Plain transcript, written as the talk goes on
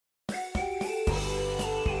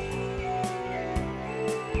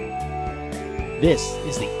This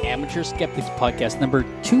is the Amateur Skeptics Podcast number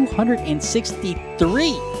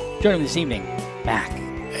 263. Joining me this evening, Mac.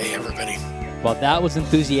 Hey, everybody. Well, that was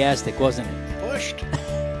enthusiastic, wasn't it? Pushed.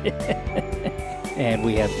 And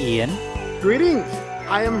we have Ian. Greetings.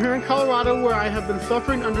 I am here in Colorado where I have been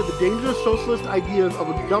suffering under the dangerous socialist ideas of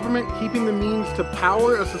a government keeping the means to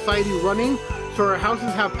power a society running so our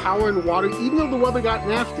houses have power and water even though the weather got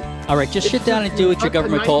nasty. All right, just sit down and do what your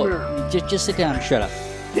government told. Just sit down and shut up.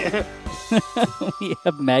 Yeah. We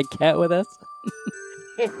have Mad Cat with us.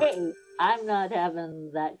 Hey, I'm not having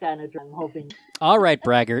that kind of I'm hoping. All right,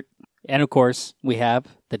 braggart. And of course, we have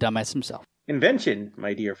the dumbass himself. Invention,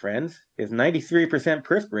 my dear friends, is 93%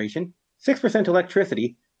 perspiration, 6%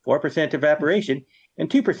 electricity, 4% evaporation, and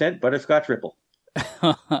 2% butterscotch ripple.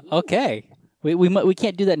 Okay. We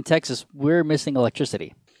can't do that in Texas. We're missing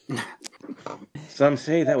electricity. Some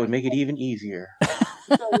say that would make it even easier.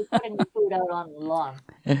 So you're putting your food out on the lawn.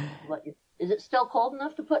 Is it still cold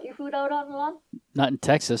enough to put your food out on the lawn? Not in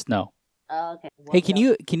Texas, no. Okay. Hey, can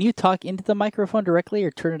you talk into the microphone directly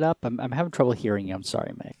or turn it up? I'm having trouble hearing you. I'm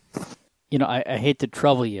sorry, Meg. You know, I hate to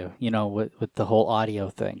trouble you, with the whole audio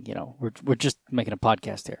thing. We're just making a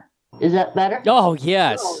podcast here. Is that better? Oh,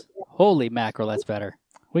 yes. Holy mackerel, that's better.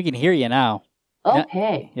 We can hear you now.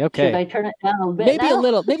 Okay. Okay. Should I turn it down a little bit Maybe now? a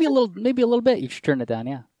little bit. You should turn it down,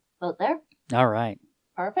 yeah. About there? All right.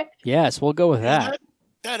 Perfect. Yes, we'll go with that.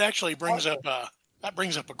 That actually brings up a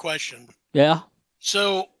question. Yeah.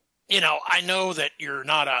 So, I know that you're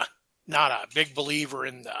not a big believer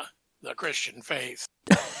in the Christian faith,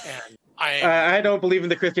 and I don't believe in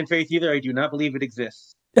the Christian faith either. I do not believe it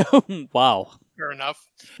exists. Wow. Fair enough.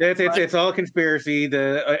 It's all conspiracy.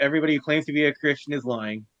 Everybody who claims to be a Christian is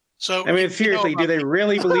lying. So, I mean, seriously, do they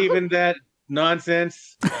really believe in that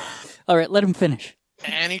nonsense? All right, let him finish.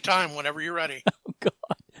 Anytime, whenever you're ready. Oh, God.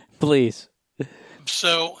 Please.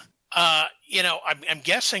 So, I'm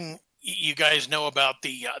guessing you guys know about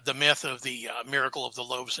the myth of the miracle of the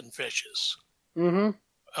loaves and fishes. Mm-hmm.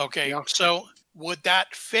 Okay, Yeah. So would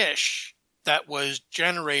that fish that was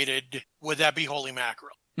generated, would that be holy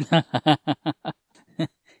mackerel?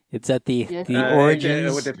 It's at the Yes.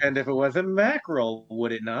 origins. It would depend if it was a mackerel,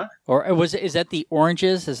 would it not? Or is that the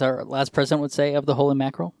oranges, as our last president would say, of the holy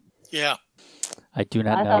mackerel? Yeah. I do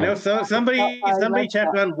not I know. thought- So somebody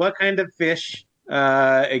checked on what kind of fish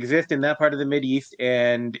exist in that part of the Mideast,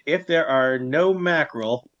 and if there are no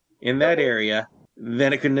mackerel in that area,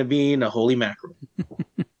 then it couldn't have been a holy mackerel.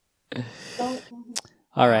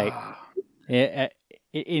 All right.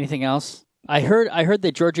 Anything else? I heard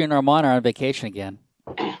that Georgia and Armand are on vacation again.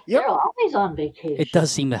 They're always on vacation. It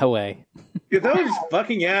does seem that way. Do those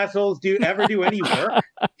fucking assholes ever do any work?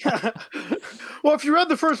 Well, if you read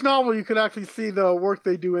the first novel, you could actually see the work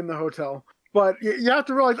they do in the hotel. But you have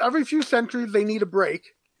to realize every few centuries they need a break.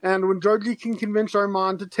 And when Georgie can convince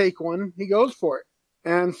Armand to take one, he goes for it.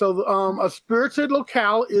 And so a spirited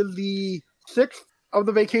locale is the sixth of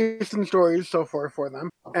the vacation stories so far for them.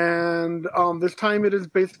 And this time it is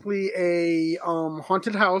basically a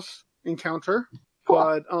haunted house encounter.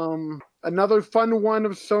 But another fun one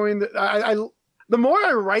of showing that the more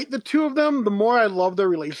I write the two of them, the more I love their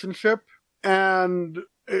relationship. And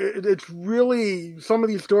it's really some of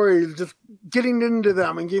these stories just getting into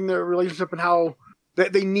them and getting their relationship and how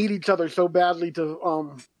they need each other so badly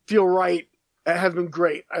to feel right. It has been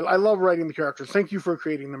great. I love writing the characters. Thank you for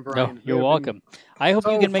creating them, Brian. No, you're welcome. I hope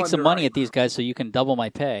so you can make fun some to money write. at these guys so you can double my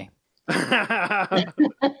pay.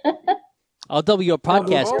 I'll double your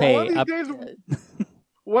podcast pay.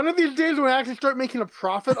 One of these days when I actually start making a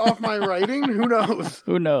profit off my writing, who knows?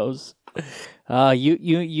 Who knows?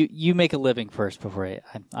 You make a living first before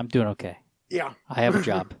I'm doing okay. Yeah. I have a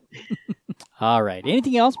job. All right.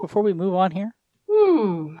 Anything else before we move on here?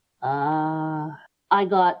 I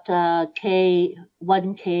got 1K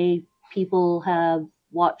people have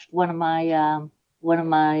watched one of my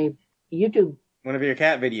YouTube One of your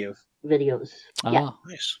cat videos. videos. Ah, Yeah.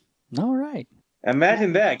 Nice. all right.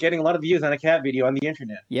 Imagine that, getting a lot of views on a cat video on the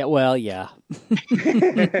internet. Yeah, well, yeah.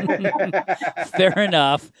 Fair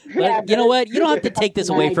enough. But you know what? You don't have to take this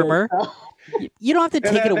away from her. You don't have to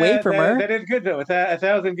take it away from her. That is good, though. With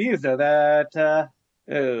 1,000 views, though, quite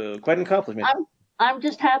an accomplishment. I'm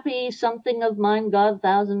just happy something of mine got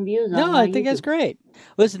 1,000 views. No, on my I think that's YouTube. great.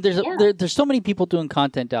 Listen, there's so many people doing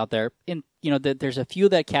content out there, and there's a few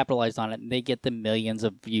that capitalize on it, and they get the millions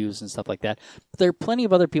of views and stuff like that. But there are plenty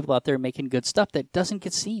of other people out there making good stuff that doesn't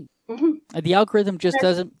get seen. Mm-hmm. The algorithm just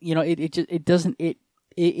doesn't. It doesn't.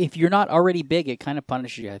 If you're not already big, it kind of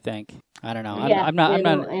punishes you. I think. I don't know. Yeah, I'm not. in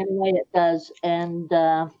a way it does, and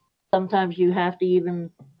sometimes you have to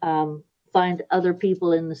even find other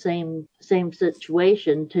people in the same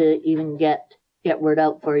situation to even get get word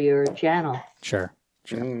out for your channel. Sure.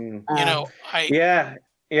 Mm. You know,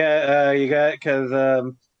 You got because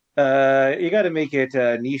you got to make it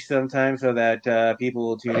niche sometimes so that people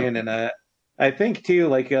will tune in, and I think too,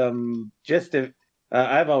 like just if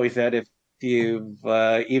I've always said if you've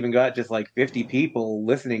even got just like 50 people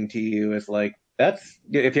listening to you, it's like that's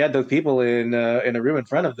if you had those people in a room in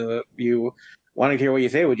front of you wanting to hear what you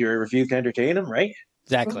say, would you refuse to entertain them, right?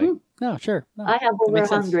 Exactly. Mhm. No, sure. No, I have over makes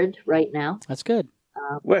sense. 100 right now. That's good.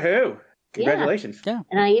 Woohoo! Congratulations. Yeah.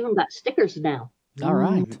 And I even got stickers now. All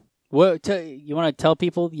right. What you want to tell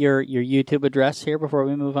people your YouTube address here before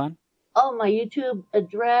we move on? Oh, my YouTube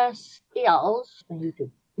address is my YouTube.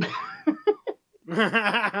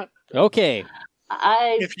 Okay.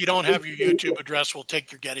 if you don't have your YouTube address, we'll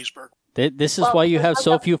take your Gettysburg. This is why you have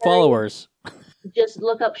so few followers. Just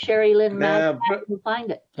look up Sherry Lynn Madcat and find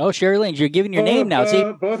it. Oh, Sherry Lynn, you're giving your name now. See,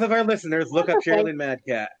 both of our listeners look up Sherry Lynn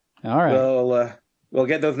Madcat. all right. We'll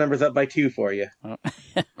get those numbers up by 2 for you.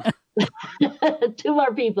 2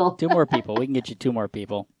 more people. 2 more people. We can get you 2 more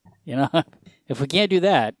people. You know, if we can't do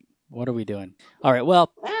that, what are we doing? All right.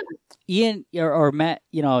 Well, Ian or Matt,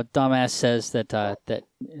 dumbass says that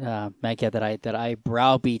Madcat that I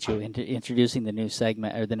browbeat you into introducing the new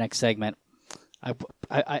segment or the next segment.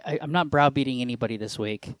 I'm not browbeating anybody this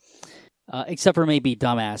week, except for maybe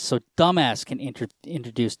dumbass. So dumbass can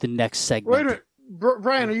introduce the next segment. Wait a minute,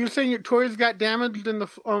 Brian. Are you saying your toys got damaged in the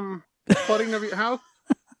flooding of your house?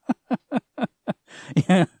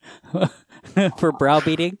 Yeah. For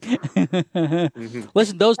browbeating.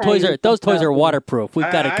 Listen, those toys are waterproof.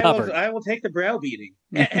 We've got it covered. I will take the browbeating.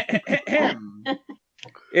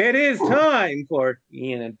 It is time for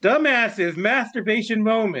Ian and Dumbass's masturbation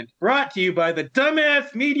moment, brought to you by the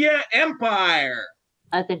Dumbass Media Empire.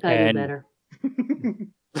 I think I do better.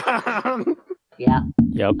 Yeah.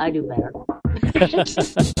 Yep. I do better.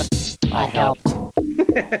 I helped. You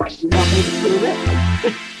want me to prove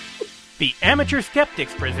it? The Amateur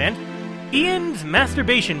Skeptics present Ian's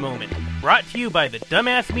Masturbation Moment, brought to you by the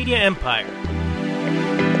Dumbass Media Empire.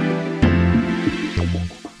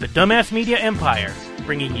 The Dumbass Media Empire,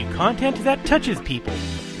 bringing you content that touches people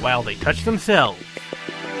while they touch themselves.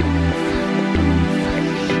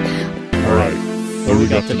 All right, what do we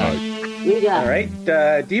got tonight? All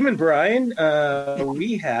right, Demon Brian,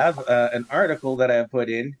 we have an article that I have put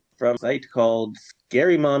in from a site called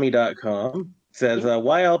ScaryMommy.com. It says,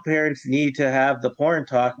 why all parents need to have the porn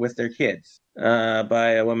talk with their kids,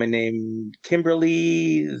 by a woman named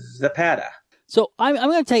Kimberly Zapata. So I'm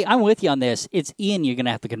going to tell you, I'm with you on this. It's Ian you're going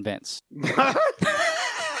to have to convince.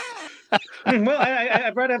 Well, I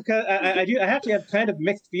brought up because I actually have kind of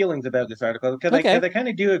mixed feelings about this article because I kind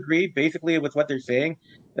of do agree basically with what they're saying,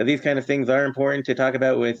 that these kind of things are important to talk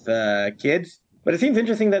about with kids. But it seems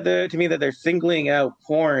interesting to me that they're singling out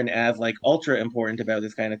porn as like ultra important about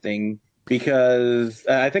this kind of thing, because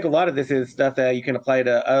I think a lot of this is stuff that you can apply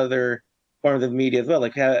to other forms of media as well.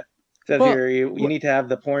 Like it says here, you need to have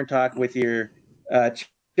the porn talk with your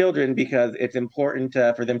children because it's important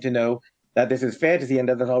for them to know that this is fantasy and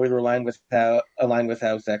doesn't always align with how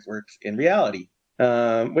sex works in reality,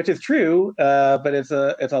 which is true. But it's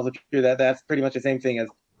also true that that's pretty much the same thing as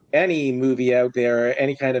any movie out there or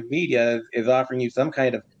any kind of media is offering you some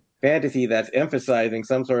kind of fantasy that's emphasizing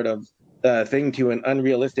some sort of thing to an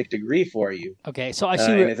unrealistic degree for you. Okay, so I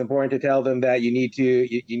see. And it's important to tell them that you need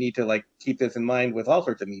to like keep this in mind with all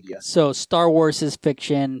sorts of media. So Star Wars is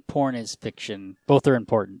fiction, porn is fiction. Both are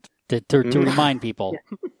important to remind people.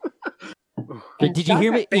 Did you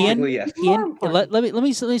hear me, Ian? Yes. Ian, let me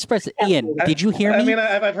express it. Ian, did you hear me? I mean,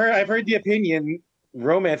 I've heard the opinion.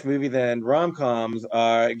 Romance movies and rom-coms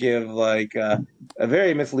give like a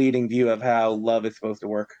very misleading view of how love is supposed to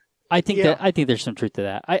work. I think there's some truth to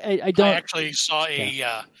that. I don't. I actually saw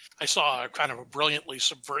I saw a kind of a brilliantly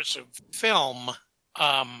subversive film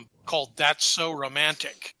called "That's So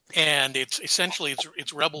Romantic," and it's essentially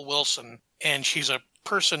Rebel Wilson, and she's a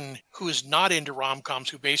person who is not into rom-coms,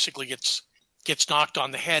 who basically gets knocked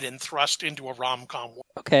on the head and thrust into a rom-com.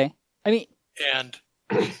 Okay, I mean, and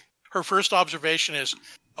her first observation is,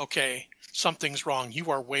 okay, something's wrong. You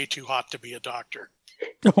are way too hot to be a doctor.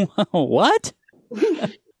 What?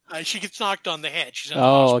 She gets knocked on the head. She's in the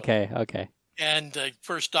hospital. Okay. And the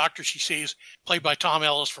first doctor she sees, played by Tom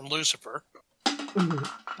Ellis from Lucifer.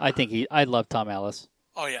 I love Tom Ellis.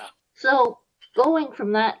 Oh, yeah. So, going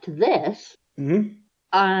from that to this,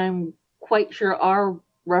 I'm quite sure our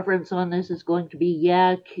reference on this is going to be,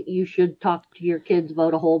 you should talk to your kids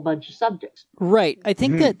about a whole bunch of subjects. Right. I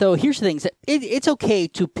think that, though, here's the thing. It's okay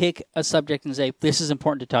to pick a subject and say, this is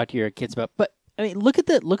important to talk to your kids about. But, I mean, look at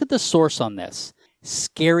the source on this.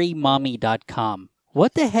 ScaryMommy.com.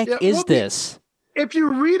 What the heck is this? if you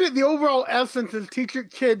read it, the overall essence is teach your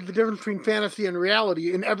kids the difference between fantasy and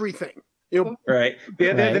reality in everything. Right.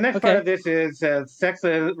 The next part of this is sex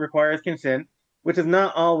requires consent, which is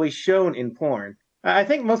not always shown in porn. I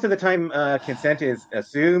think most of the time consent is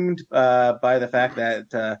assumed by the fact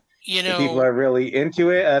that people are really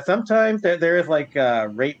into it. Sometimes there is like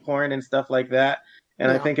rape porn and stuff like that.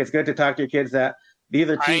 And I think it's good to talk to your kids that these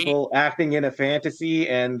are people acting in a fantasy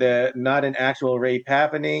and not an actual rape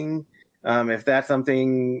happening. If that's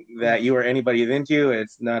something that you or anybody is into,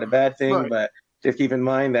 it's not a bad thing. Right. But just keep in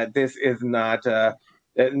mind that this is not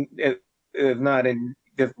it is not in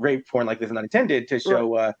this rape porn like this is not intended to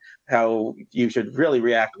show how you should really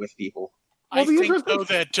react with people. I think though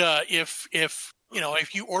that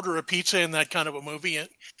if you order a pizza in that kind of a movie,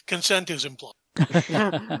 consent is implied. But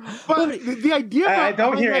the idea I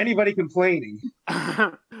don't hear anybody complaining.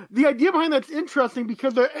 The idea behind that's interesting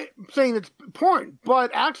because they're saying it's porn,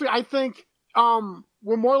 but actually I think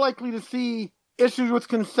we're more likely to see issues with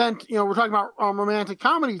consent. We're talking about romantic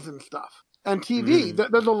comedies and stuff and TV.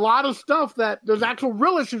 There's a lot of stuff that there's actual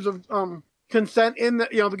real issues of consent in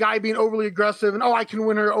the guy being overly aggressive and I can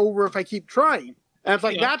win her over if I keep trying. And it's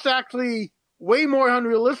like that's actually way more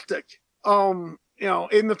unrealistic.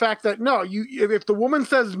 In the fact that if the woman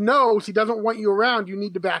says no, she doesn't want you around, you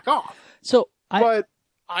need to back off. So, I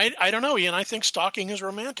don't know, Ian. I think stalking is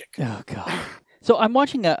romantic. Oh God! So I'm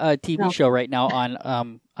watching a TV show right now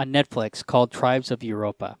on Netflix called Tribes of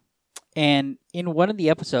Europa, and in one of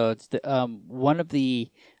the episodes, one of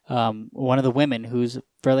the women who's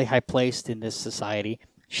fairly high placed in this society,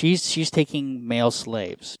 she's taking male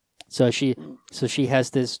slaves. So she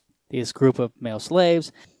has this group of male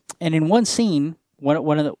slaves, and in one scene.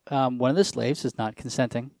 One of the slaves is not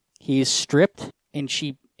consenting. He is stripped, and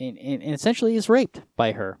and essentially is raped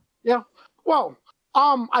by her. Yeah. Well,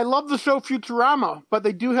 I love the show Futurama, but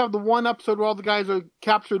they do have the one episode where all the guys are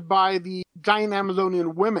captured by the giant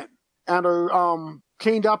Amazonian women and are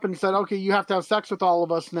chained up and said, "Okay, you have to have sex with all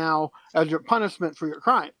of us now as your punishment for your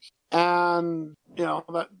crimes." And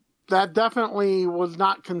that definitely was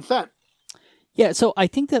not consent. Yeah, so I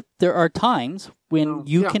think that there are times when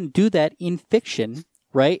you can do that in fiction,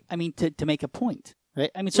 right? I mean, to make a point, right?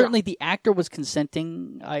 I mean, certainly the actor was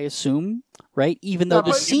consenting, I assume, right? Even though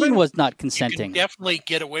the scene was not consenting. You can definitely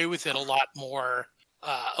get away with it a lot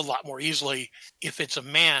more easily if it's a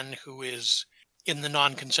man who is in the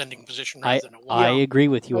non-consenting position rather than a woman. I agree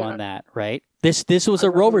with you on that, right? This was a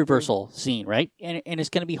role reversal scene, right? And it's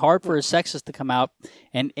going to be hard for a sexist to come out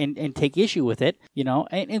and take issue with it,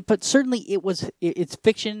 but certainly it's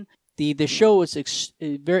fiction. The show is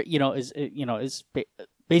very is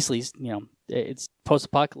basically it's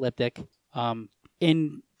post-apocalyptic. But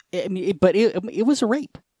it was a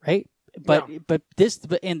rape, right? But this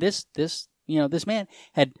man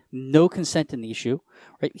had no consent in the issue,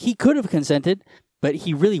 right? He could have consented, but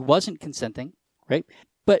he really wasn't consenting, right?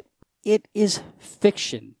 But it is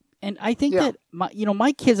fiction. And I think that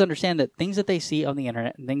my kids understand that things that they see on the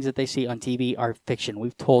internet and things that they see on TV are fiction.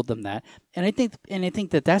 We've told them that. And I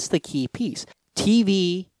think that that's the key piece.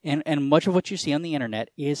 TV and much of what you see on the internet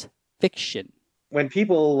is fiction. When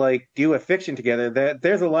people do a fiction together,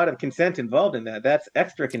 there's a lot of consent involved in that. That's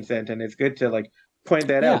extra consent, and it's good to point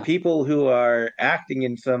that out. People who are acting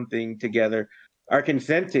in something together are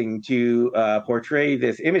consenting to portray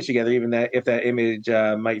this image together, even if that image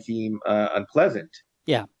might seem unpleasant.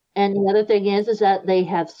 Yeah. And the other thing is that they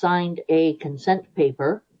have signed a consent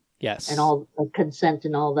paper. Yes. And all consent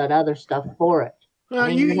and all that other stuff for it.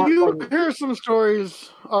 You hear some stories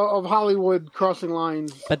of Hollywood crossing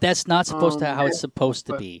lines. But that's not supposed to how it's supposed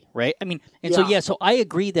to be, right? I mean, so I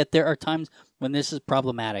agree that there are times when this is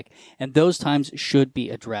problematic, and those times should be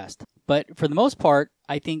addressed. But for the most part,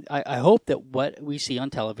 I think I hope that what we see on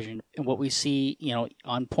television and what we see,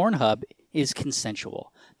 on Pornhub is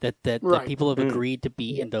consensual. That people have agreed to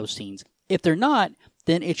be in those scenes. If they're not,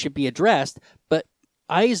 then it should be addressed. But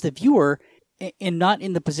I, as the viewer, am not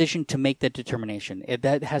in the position to make that determination.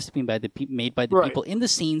 That has to be made by the people in the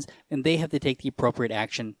scenes, and they have to take the appropriate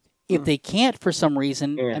action. If they can't for some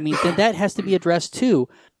reason, then that has to be addressed too.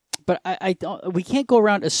 But we can't go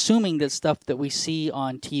around assuming that stuff that we see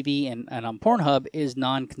on TV and on Pornhub is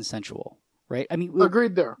non-consensual, right? I mean,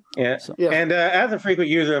 agreed there. Yeah. And as a frequent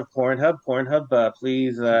user of Pornhub,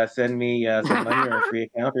 please send me some money or a free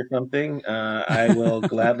account or something. I will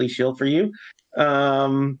gladly shill for you.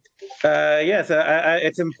 Yes,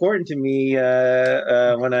 it's important to me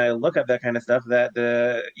when I look up that kind of stuff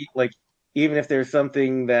that even if there's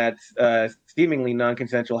something that's seemingly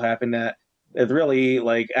non-consensual happen, that is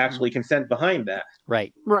really actually consent behind that.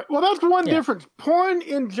 Right. Well, that's one difference. Porn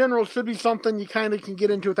in general should be something you kind of can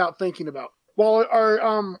get into without thinking about.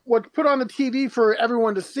 are what's put on the TV for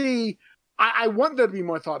everyone to see, I want there to be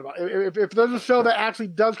more thought about. If there's a show that actually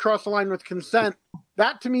does cross the line with consent,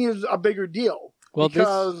 that to me is a bigger deal. Well,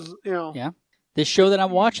 because this show that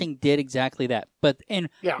I'm watching did exactly that. But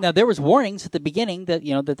now there was warnings at the beginning that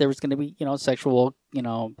that there was going to be sexual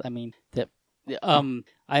I mean that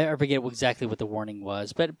I forget exactly what the warning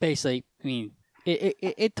was, but basically I mean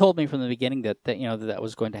it told me from the beginning that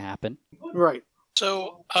was going to happen. Right.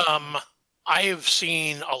 So I have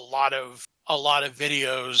seen a lot of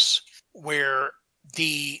videos where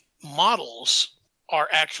the models are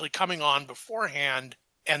actually coming on beforehand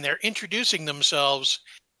and they're introducing themselves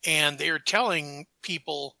and they're telling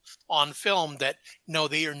people on film that no,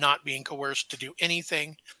 they are not being coerced to do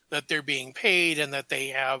anything, that they're being paid, and that they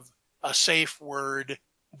have a safe word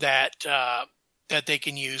that they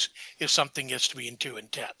can use if something gets to be too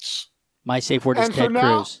intense. My safe word is Ted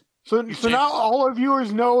Cruz. So now all our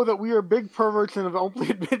viewers know that we are big perverts and have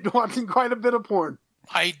only been watching quite a bit of porn.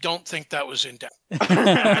 I don't think that was in depth.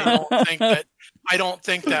 I don't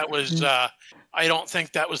think that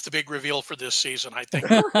was the big reveal for this season. I think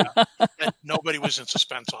that nobody was in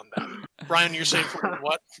suspense on that. Brian, your safe word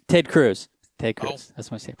what? Ted Cruz. Ted Cruz.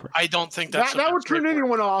 That's my safe word. I don't think that would turn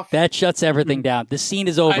anyone off. That shuts everything down. The scene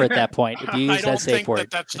is over at that point. If you use that safe word. I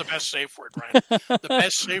don't think that's the best safe word, Brian. The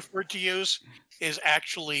best safe word to use is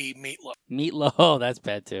actually meatloaf. Meatloaf. Oh, that's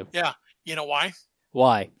bad too. Yeah. You know why?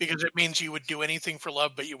 Why? Because it means you would do anything for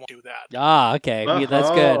love, but you won't do that. Ah, okay. That's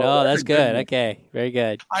good. Oh, that's good. Okay. Very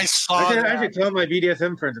good. I should tell my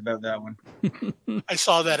BDSM friends about that one. I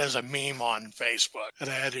saw that as a meme on Facebook, and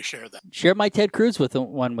I had to share that. Share my Ted Cruz with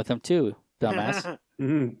them too, dumbass.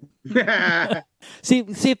 See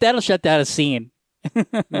if that'll shut down a scene.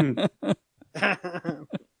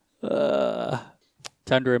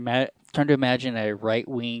 Time to imagine a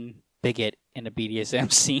right-wing bigot in a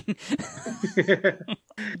BDSM scene. It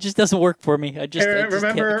just doesn't work for me. I just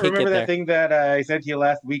remember that thing that I said to you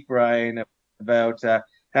last week, Brian, about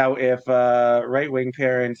how if right-wing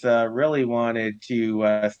parents really wanted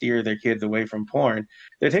to steer their kids away from porn,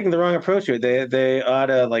 they're taking the wrong approach to it. They ought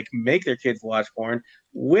to make their kids watch porn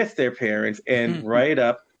with their parents and write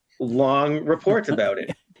up long reports about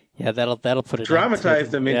it. Yeah, that'll put it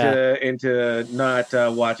traumatize them into not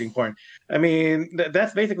watching porn. I mean,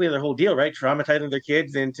 that's basically their whole deal, right? Traumatizing their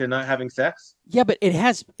kids into not having sex. Yeah, but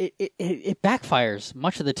it backfires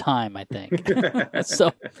much of the time, I think. So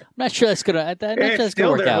I'm not sure that's gonna. It's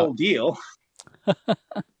still their whole deal.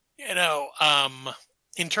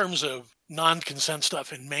 In terms of non-consent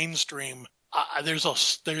stuff in mainstream, there's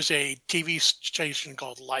a TV station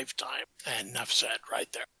called Lifetime, and enough said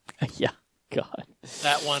right there. Yeah. God.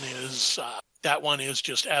 That one is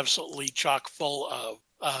just absolutely chock full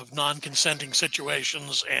of non-consenting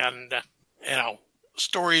situations and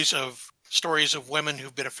stories of women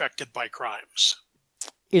who've been affected by crimes.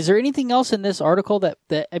 Is there anything else in this article that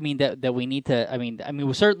we need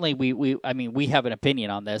to certainly we have an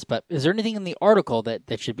opinion on this, but is there anything in the article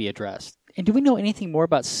that should be addressed? And do we know anything more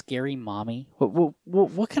about Scary Mommy?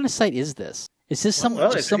 What kind of site is this? Is this some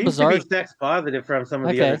bizarre? To be sex positive from some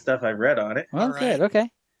of the other stuff I've read on it. Well, good. Okay.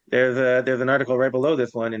 There's an article right below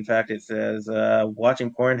this one. In fact, it says,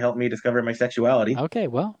 "Watching porn helped me discover my sexuality." Okay.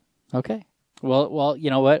 Well. Okay. Well. You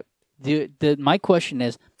know what? My question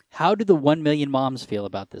is, how do the 1 million moms feel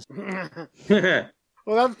about this? Well,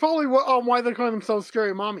 that's probably why they're calling themselves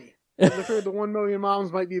Scary Mommy. They're afraid the 1 million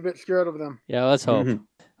moms might be a bit scared of them. Yeah. Let's hope. Mm-hmm.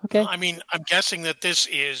 Okay. I mean, I'm guessing that this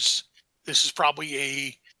is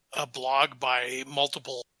probably a blog by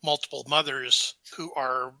multiple mothers who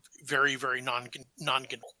are very, very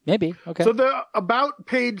non-consensual. Maybe. Okay. So the About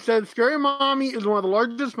page says, Scary Mommy is one of the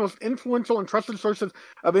largest, most influential and trusted sources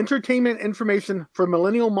of entertainment information for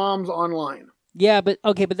millennial moms online. Yeah, but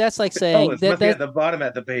that's like saying... it must be at the bottom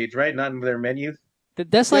of the page, right? Not in their menus?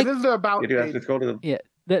 That's like... This is the About page. Have to scroll to the... Yeah.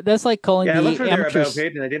 That's like calling the I looked for their amateur About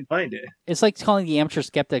page and I didn't find it. It's like calling the Amateur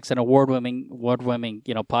Skeptics an award-winning,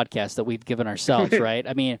 podcast that we've given ourselves, right?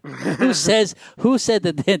 I mean, who said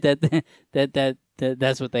that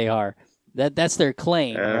that's what they are? That's their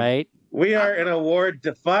claim, right? We are an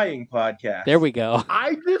award-defying podcast. There we go.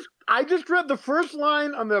 I just read the first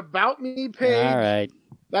line on the About Me page. All right.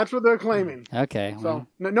 That's what they're claiming. Okay. So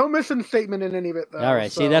no mission statement in any of it, though. All right.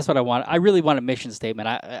 So. See, that's what I want. I really want a mission statement.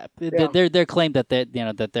 Their claim that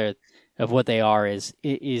they're of what they are is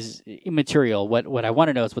immaterial. What I want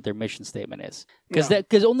to know is what their mission statement is,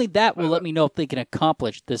 because only that will let me know if they can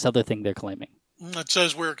accomplish this other thing they're claiming. It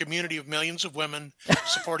says we're a community of millions of women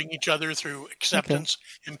supporting each other through acceptance,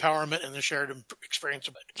 empowerment, and the shared experience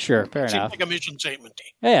of it. Sure, fair enough. Seems like a mission statement.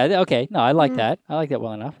 Yeah. Okay. No, I like that. I like that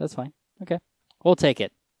well enough. That's fine. Okay, we'll take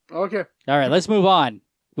it. Okay. All right, let's move on.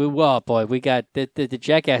 Well, boy, we got the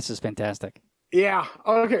Jackass is fantastic. Yeah.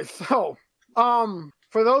 Okay. So,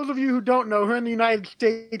 for those of you who don't know, here in the United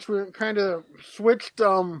States, we kind of switched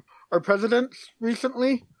our presidents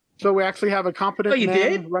recently. So we actually have a competent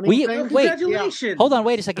man running things. Wait, congratulations! Hold on,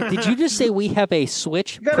 wait a second. Did you just say we have a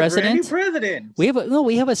switch president? A brand new president.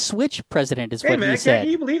 We have a switch president. Is what man, he said.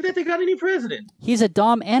 Can you believe that they got a new president? He's a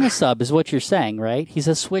dom and a sub, is what you're saying, right? He's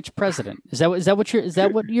a switch president. Is that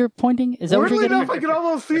what you're pointing? Is that what you're getting? Weirdly enough, I can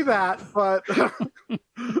almost see that, but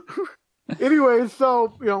anyway,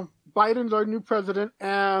 so Biden's our new president,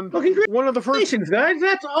 and one of the first guys,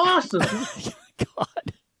 that's awesome.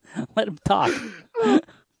 God, let him talk.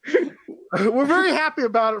 We're very happy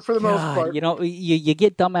about it for the most part. You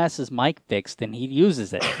get dumbass's mic fixed, and he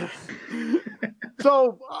uses it.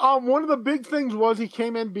 So, one of the big things was he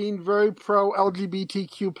came in being very pro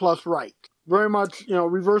LGBTQ plus right, very much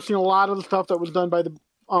reversing a lot of the stuff that was done by the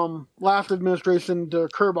last administration to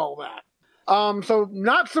curb all that. So,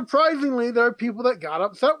 not surprisingly, there are people that got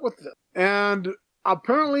upset with this, and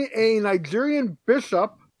apparently, a Nigerian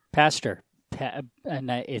bishop, pastor,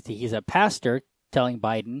 he's a pastor, telling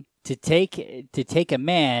Biden to take a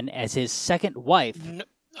man as his second wife.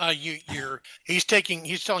 He's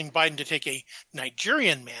telling Biden to take a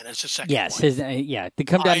Nigerian man as his second wife. Yes, to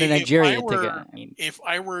come down to Nigeria. If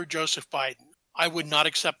I were Joseph Biden, I would not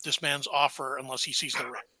accept this man's offer unless he sees the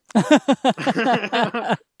ring.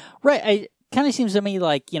 Right. It kind of seems to me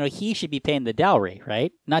like he should be paying the dowry,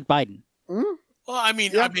 right? Not Biden. Mm-hmm. Well, I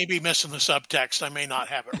mean, I may be missing the subtext. I may not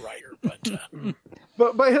have it right here, but.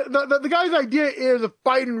 But the guy's idea is if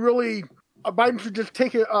Biden should just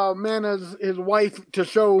take a man as his wife to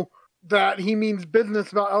show that he means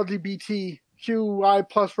business about LGBTQI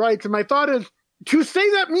plus rights. And my thought is, to say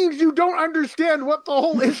that means you don't understand what the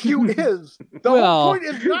whole issue is. The whole point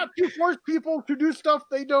is not to force people to do stuff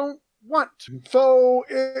they don't want. So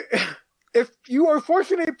if you are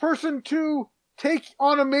forcing a person to take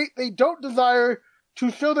on a mate they don't desire to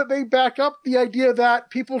show that they back up the idea that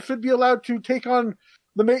people should be allowed to take on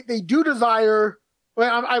the mate they do desire,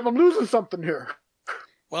 well, I'm losing something here.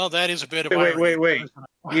 Well, that is a bit of wait.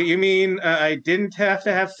 You mean I didn't have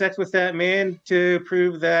to have sex with that man to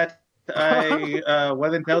prove that I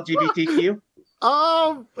wasn't LGBTQ?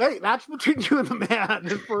 Hey, that's between you and the man,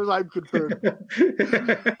 as far as I'm concerned.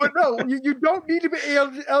 But no, you don't need to be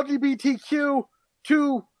LGBTQ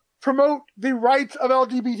to promote the rights of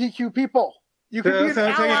LGBTQ people. You can be an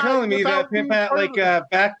ally. So you're telling me that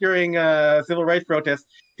back during civil rights protests,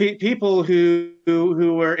 people who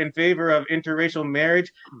were in favor of interracial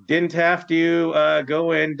marriage didn't have to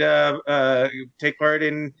go and take part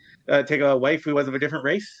in take a wife who was of a different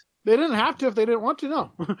race? They didn't have to if they didn't want to,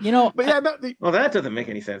 no. But yeah, well, that doesn't make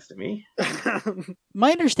any sense to me.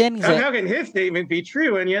 My understanding is that how can his statement be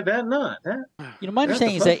true and yet that not? My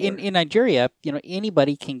understanding is that in Nigeria,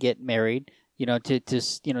 anybody can get married,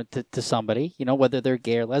 to somebody, whether they're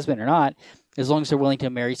gay or lesbian or not, as long as they're willing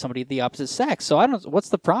to marry somebody of the opposite sex. So what's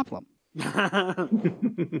the problem?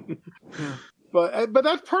 But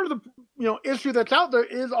that's part of the issue that's out there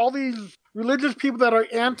is all these religious people that are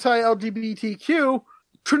anti-LGBTQ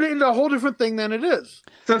turn it into a whole different thing than it is.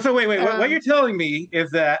 So wait. What you're telling me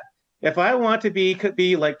is that if I want to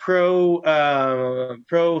be like pro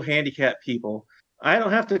handicap people, I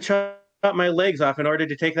don't have to chop my legs off in order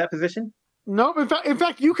to take that position? No, in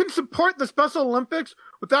fact, you can support the Special Olympics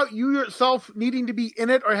without you yourself needing to be in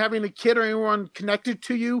it or having a kid or anyone connected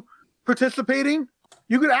to you participating.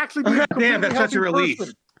 You could actually be damn, that's such a relief.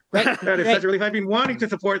 Right. That is such a relief. I've been wanting to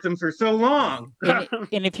support them for so long.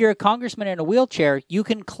 And if you're a congressman in a wheelchair, you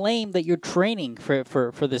can claim that you're training for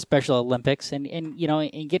the Special Olympics and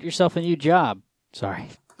get yourself a new job. Sorry,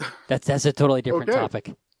 that's a totally different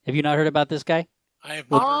topic. Have you not heard about this guy? I have.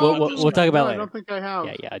 We'll talk about it later. I don't think I have.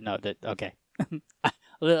 Yeah. No. Okay.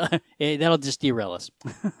 That'll just derail us.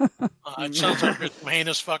 It sounds like there's some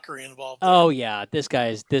heinous fuckery involved. Oh yeah, this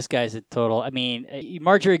guy's a total. I mean,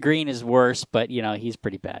 Marjorie Greene is worse, but he's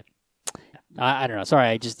pretty bad. I don't know. Sorry,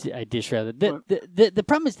 I dished the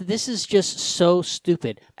problem is that this is just so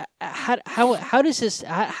stupid. How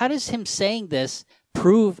does him saying this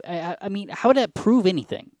prove? I mean, how would that prove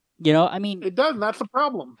anything? I mean, it doesn't. That's the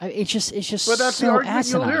problem. It's just. But that's so the argument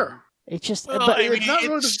asinine. you'll hear. It's just. Well, but I mean,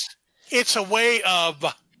 it's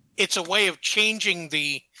a way of changing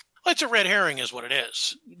the. Well, it's a red herring, is what it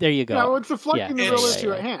is. There you go. No, it's reflecting the real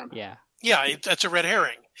issue at hand. Yeah. That's a red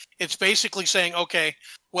herring. It's basically saying, okay,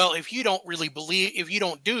 well, if you don't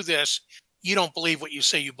do this, you don't believe what you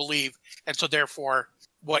say you believe, and so therefore,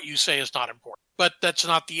 what you say is not important. But that's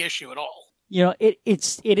not the issue at all. It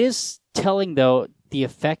is telling though the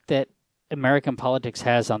effect that American politics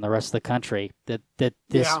has on the rest of the country that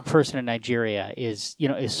this person in Nigeria is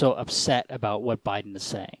so upset about what Biden is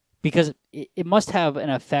saying, because it must have an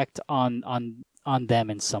effect on them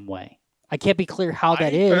in some way. I can't be clear how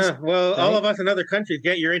that is. Well, right? all of us in other countries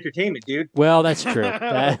get your entertainment, dude. Well, that's true.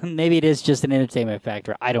 Maybe it is just an entertainment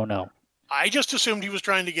factor. I don't know. I just assumed he was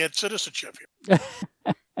trying to get citizenship here.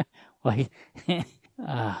 Well,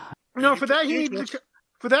 No, for that he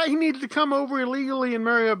needs to come over illegally and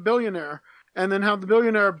marry a billionaire, and then have the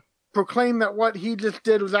billionaire proclaim that what he just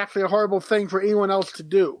did was actually a horrible thing for anyone else to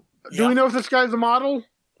do. Yeah. Do we know if this guy's a model?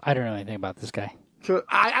 I don't know anything about this guy. So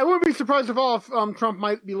I wouldn't be surprised at all if Trump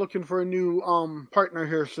might be looking for a new partner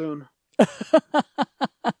here soon. It's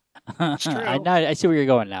true. I see where you're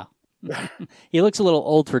going now. He looks a little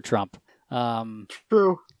old for Trump.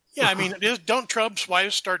 True. Yeah, I mean, don't Trump's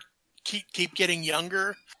wives keep getting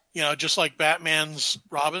younger? Just like Batman's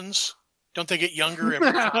Robins. Don't they get younger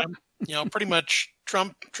every time? Pretty much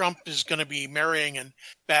Trump is going to be marrying, and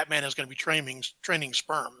Batman is going to be training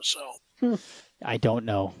sperm. So I don't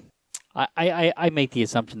know. I make the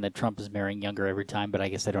assumption that Trump is marrying younger every time, but I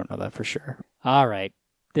guess I don't know that for sure. All right.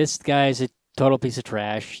 This guy's a total piece of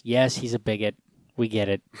trash. Yes, he's a bigot. We get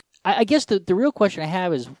it. I guess the real question I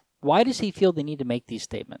have is, why does he feel the need to make these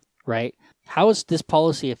statements, right? How is this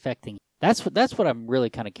policy affecting him? That's what I'm really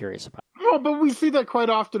kind of curious about. Oh, but we see that quite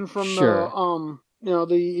often from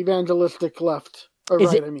the evangelistic left.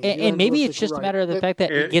 And maybe it's just a matter of the fact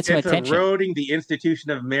that it gets some attention. It's eroding the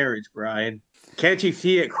institution of marriage, Brian. Can't you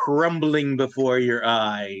see it crumbling before your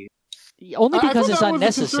eyes? Only because it's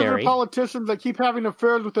unnecessary. The politicians that keep having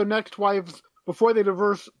affairs with their next wives before they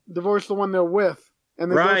divorce the one they're with. And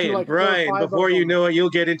Brian, before you know it, you'll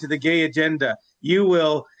get into the gay agenda. You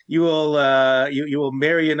will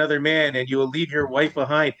marry another man, and you will leave your wife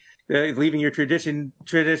behind, leaving your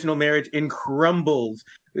traditional marriage in crumbles,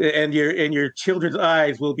 and your children's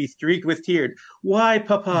eyes will be streaked with tears. Why,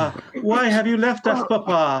 Papa? Why have you left us,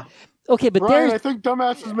 Papa? Okay, but Brian, I think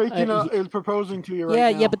dumbass is making is proposing to you right now.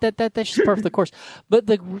 Yeah, but that's just part of the course. But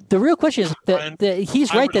the real question is that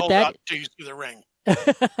he's right that out till you see the ring.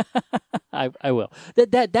 I will.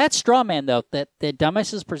 That straw man though that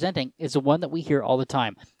dumbass is presenting is the one that we hear all the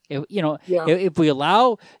time. If we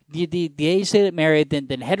allow the age to get married, then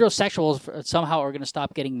heterosexuals somehow are going to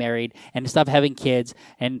stop getting married and stop having kids,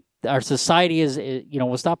 and our society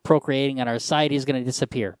will stop procreating, and our society is going to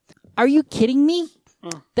disappear. Are you kidding me?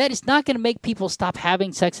 That is not going to make people stop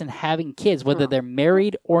having sex and having kids, whether they're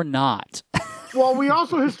married or not. Well, we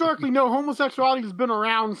also historically know homosexuality has been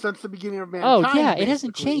around since the beginning of mankind. Oh, yeah, it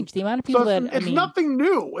hasn't changed. The amount of people it's nothing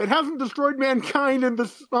new. It hasn't destroyed mankind in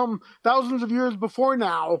the thousands of years before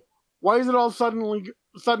now. Why is it all sudden going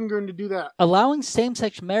to do that? Allowing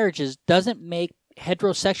same-sex marriages doesn't make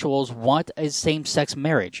heterosexuals want a same-sex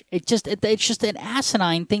marriage. It's just an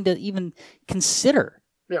asinine thing to even consider.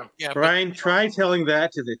 Yeah. Brian, try telling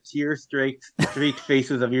that to the tear-streaked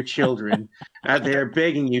faces of your children as they're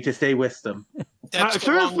begging you to stay with them.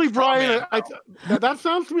 Seriously, Brian, that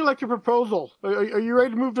sounds to me like a proposal. Are you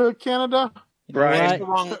ready to move to Canada? Brian,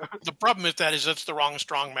 the problem with that is that's the wrong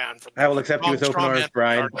strong man. I will accept you with open arms,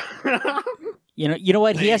 Brian. You know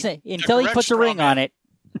what? He hasn't until he puts a ring on it.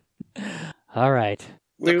 All right.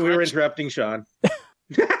 We were interrupting Sean.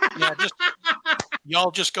 Yeah,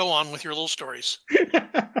 y'all just go on with your little stories.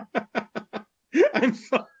 I'm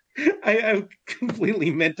sorry. I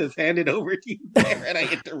completely meant to hand it over to you there, and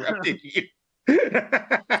I interrupted you.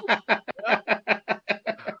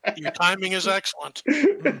 Your timing is excellent.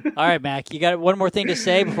 All right, Mac. You got one more thing to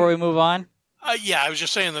say before we move on? Yeah, I was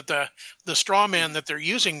just saying that the straw man that they're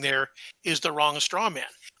using there is the wrong straw man.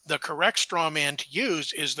 The correct straw man to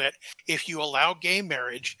use is that if you allow gay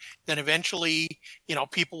marriage, then eventually,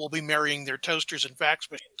 people will be marrying their toasters and fax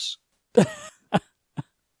machines.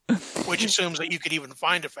 Which assumes that you could even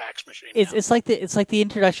find a fax machine. It's like the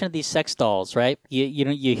introduction of these sex dolls, right?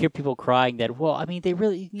 You hear people crying that, they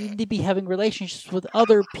really need to be having relationships with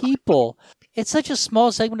other people. It's such a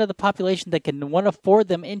small segment of the population that can one afford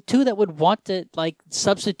them, and two that would want to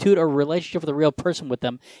substitute a relationship with a real person with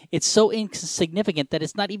them. It's so insignificant that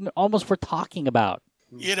it's not even almost worth talking about.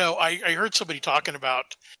 I heard somebody talking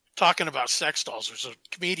about sex dolls. There's a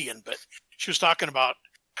comedian, but she was talking about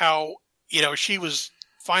how she was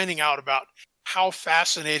finding out about how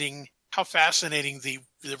fascinating the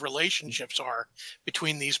relationships are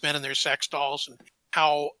between these men and their sex dolls, and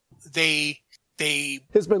how they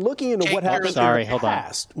has been looking into what happened in the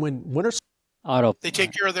past when winners. They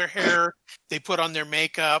take care of their hair, they put on their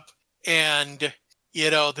makeup, and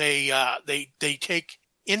they take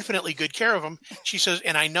infinitely good care of them. She says,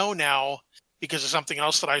 and I know now because of something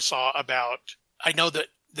else that I saw about. I know that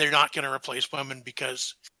they're not going to replace women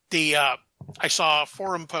because I saw a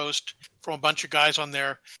forum post from a bunch of guys on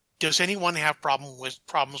there. Does anyone have problems with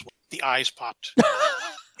the eyes popped?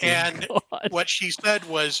 And what she said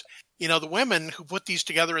was, the women who put these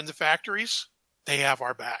together in the factories, they have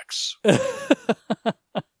our backs.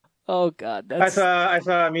 Oh God! I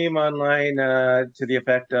saw a meme online to the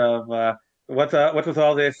effect of what's with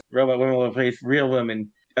all this robot women will replace real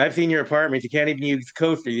women. I've seen your apartment. You can't even use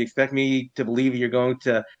coaster. You expect me to believe you're going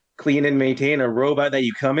to clean and maintain a robot that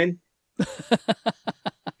you come in?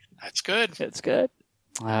 That's good. That's good.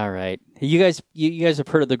 All right, you guys have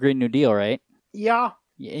heard of the Green New Deal, right? Yeah.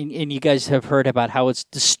 And you guys have heard about how it's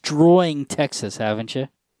destroying Texas, haven't you?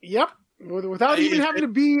 Yep. Without even having to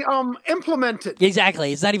be implemented.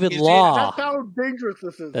 Exactly. It's not even law. That's how dangerous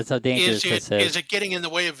this is. That's how dangerous this is. Is it getting in the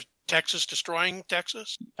way of Texas destroying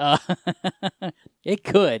Texas? It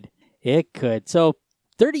could. It could. So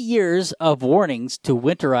 30 years of warnings to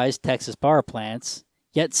winterize Texas power plants,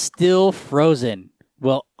 yet still frozen.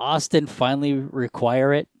 Will Austin finally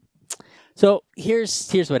require it? So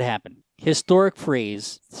here's what happened. Historic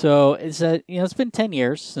freeze. So it's been 10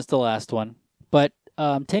 years since the last one, but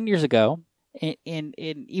 10 years ago, and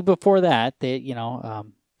even before that,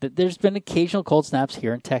 there's been occasional cold snaps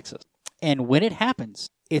here in Texas, and when it happens,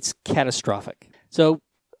 it's catastrophic. So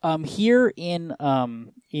here in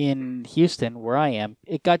Houston, where I am,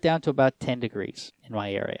 it got down to about 10 degrees in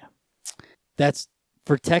my area. That's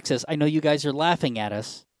for Texas. I know you guys are laughing at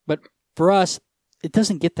us, but for us, it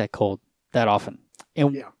doesn't get that cold that often.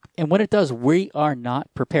 And when it does, we are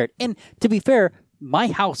not prepared. And to be fair, my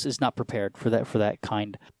house is not prepared for that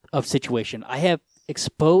kind of situation. I have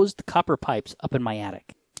exposed copper pipes up in my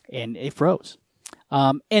attic, and it froze.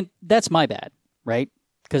 And that's my bad, right?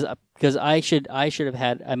 Because I should have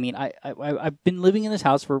had. I mean, I've been living in this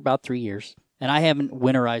house for about 3 years, and I haven't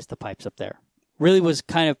winterized the pipes up there. Really was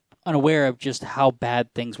kind of unaware of just how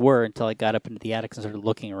bad things were until I got up into the attic and started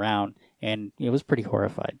looking around, and it was pretty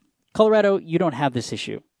horrified. Colorado, you don't have this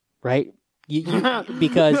issue, right?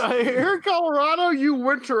 Because here in Colorado, you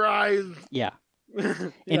winterize. Yeah.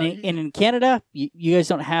 And in Canada, you guys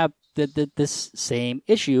don't have this same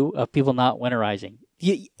issue of people not winterizing.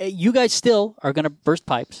 You guys still are going to burst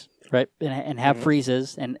pipes, right? And have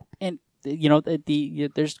freezes, and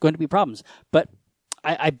there's going to be problems. But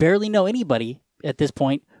I barely know anybody at this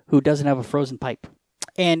point who doesn't have a frozen pipe.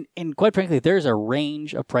 And quite frankly, there's a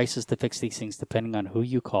range of prices to fix these things depending on who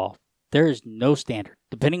you call. There is no standard.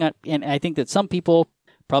 And I think that some people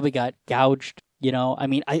probably got gouged. I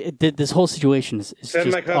mean, this whole situation is Send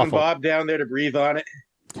just my cousin awful. Bob down there to breathe on it.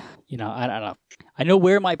 I don't know. I know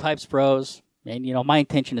where my pipes froze, and my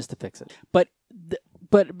intention is to fix it. But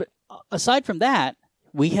aside from that,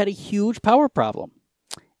 we had a huge power problem.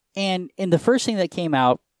 And the first thing that came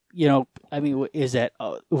out, is that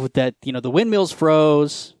the windmills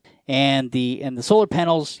froze, and the solar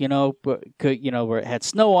panels, had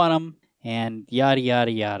snow on them, and yada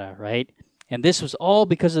yada yada, right? And this was all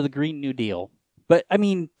because of the Green New Deal. But I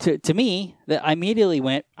mean, to me, that I immediately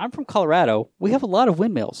went, I'm from Colorado. We have a lot of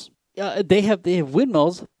windmills. They have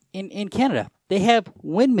windmills in Canada. They have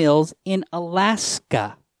windmills in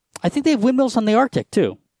Alaska. I think they have windmills on the Arctic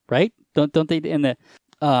too, right? Don't they? In the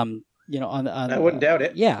on I wouldn't doubt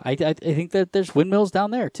it. Yeah, I think that there's windmills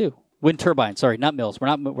down there too. Wind turbines. Sorry, not mills.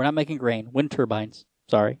 We're not making grain. Wind turbines.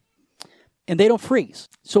 Sorry, and they don't freeze.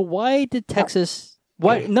 So why did Texas?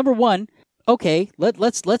 Why number one? Okay,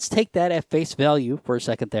 let's take that at face value for a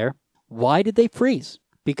second there. Why did they freeze?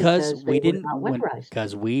 Because we did not winterize.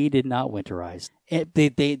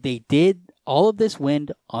 They did all of this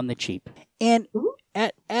wind on the cheap, and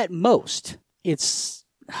at most it's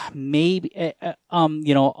maybe on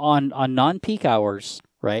non-peak hours,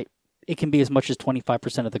 right? It can be as much as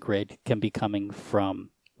 25% of the grid can be coming from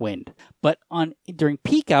wind. But during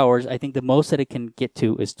peak hours, I think the most that it can get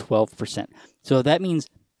to is 12%. So that means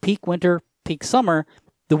peak winter, peak summer,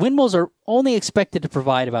 the windmills are only expected to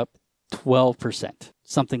provide about 12%,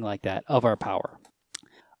 something like that, of our power.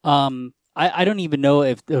 I don't even know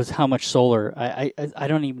if it was how much solar. I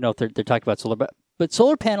don't even know if they're talking about solar, but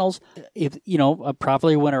solar panels, if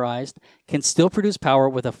properly winterized, can still produce power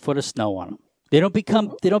with a foot of snow on them. They don't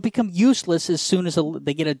become useless as soon as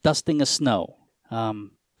they get a dusting of snow.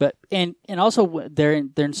 But also they're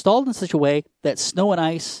installed in such a way that snow and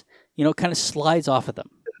ice, kind of slides off of them,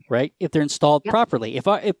 right? If they're installed properly. If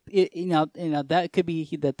that could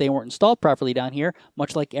be that they weren't installed properly down here,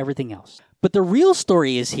 much like everything else. But the real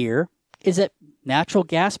story is that natural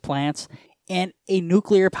gas plants and a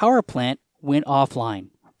nuclear power plant went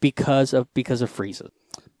offline because of freezes.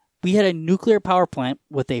 We had a nuclear power plant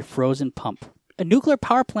with a frozen pump. A nuclear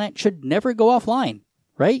power plant should never go offline,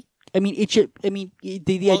 right? I mean, it should. I mean,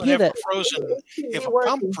 the idea that if a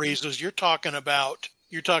pump freezes, you're talking about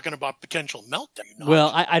potential meltdown.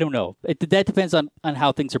 Well, I don't know. That depends on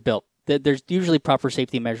how things are built. There's usually proper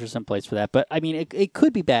safety measures in place for that. But I mean, it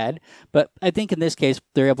could be bad. But I think in this case,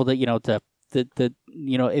 they're able to,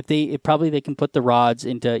 if they can put the rods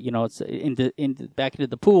into, back into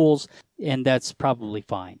the pools, and that's probably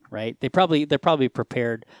fine, right? They're probably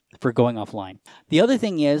prepared for going offline. The other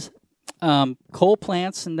thing is, coal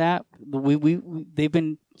plants and that they've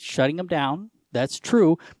been shutting them down. That's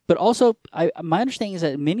true, but also my understanding is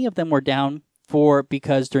that many of them were down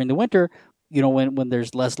because during the winter, when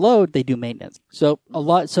there's less load, they do maintenance. So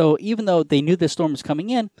even though they knew the storm was coming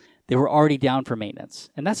in, they were already down for maintenance,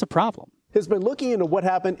 and that's a problem. Has been looking into what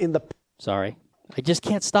happened in the... Sorry. I just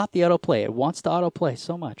can't stop the autoplay. It wants to autoplay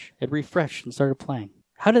so much. It refreshed and started playing.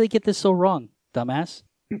 How did they get this so wrong, dumbass?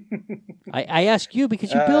 I ask you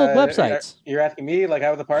because you build websites. You're asking me like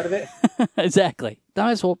I was a part of it? Exactly.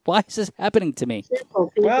 Dumbass, well, why is this happening to me?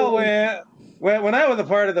 Well, when I was a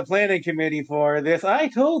part of the planning committee for this, I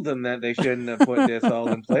told them that they shouldn't have put this all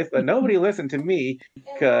in place, but nobody listened to me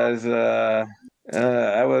because I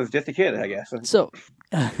was just a kid, I guess. So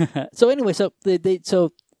anyway,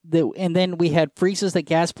 and then we had freezes at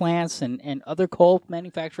gas plants and other coal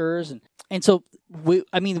manufacturers, and so my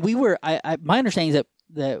understanding is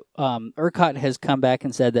that ERCOT has come back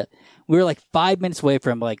and said that we were like 5 minutes away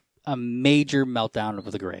from like a major meltdown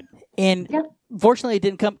of the grid, and fortunately it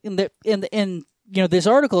didn't come in this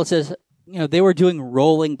article. It says they were doing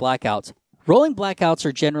rolling blackouts. Rolling blackouts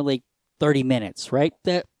are generally 30 minutes, right?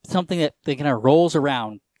 That's something that they kind of rolls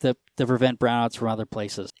around to prevent brownouts from other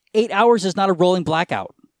places. 8 hours is not a rolling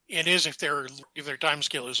blackout. It is if their time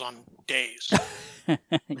scale is on days.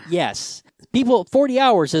 Yes. 40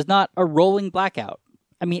 hours is not a rolling blackout.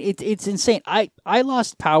 I mean, it's insane. I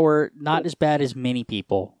lost power not as bad as many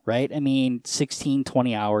people, right? I mean, 16,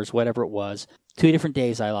 20 hours, whatever it was. 2 different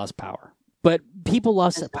days I lost power. But people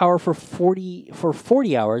lost power for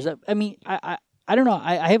 40 hours. I mean, I don't know.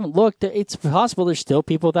 I haven't looked. It's possible there's still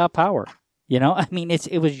people without power. I mean,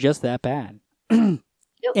 it was just that bad.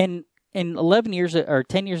 And 11 years or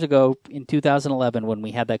 10 years ago in 2011, when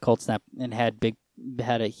we had that cold snap and had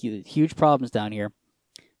huge problems down here,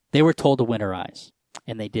 they were told to winterize,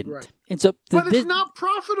 and they didn't. Right. And so, it's not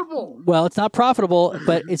profitable. Well, it's not profitable,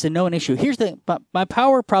 but it's a known issue. Here's the thing: my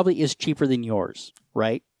power probably is cheaper than yours,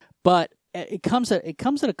 right? But it comes at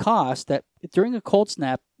a cost that during a cold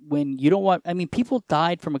snap, when you don't want, I mean, people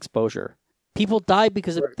died from exposure. People died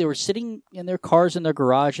because they were sitting in their cars in their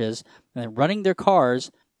garages and running their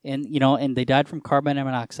cars, and they died from carbon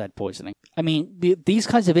monoxide poisoning. I mean, these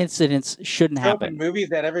kinds of incidents shouldn't happen. Movies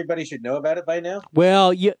that everybody should know about it by now.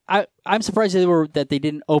 Well, I'm surprised that they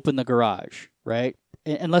didn't open the garage, right?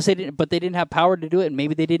 Unless they didn't, but they didn't have power to do it, and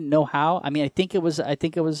maybe they didn't know how. I mean, I think it was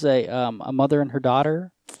a mother and her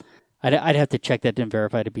daughter. I'd have to check that and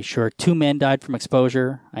verify to be sure. 2 men died from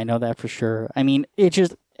exposure. I know that for sure. I mean, it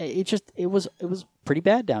was pretty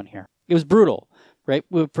bad down here. It was brutal, right?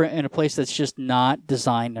 We're in a place that's just not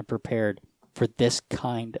designed and prepared for this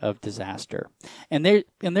kind of disaster. And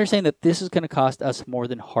they're saying that this is going to cost us more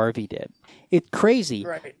than Harvey did. It's crazy.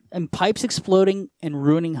 Right. And pipes exploding and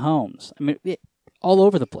ruining homes. I mean, all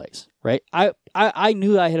over the place, right? I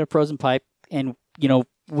knew I had a frozen pipe, and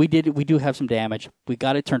we do have some damage. We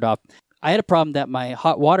got it turned off. I had a problem that my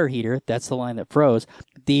hot water heater, that's the line that froze,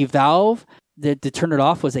 the valve to turn it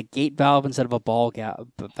off was a gate valve instead of a ball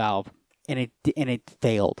valve, and it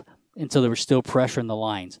failed. And so there was still pressure in the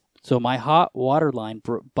lines. So my hot water line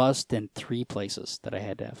bust in 3 places that I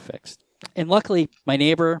had to have fixed. And luckily, my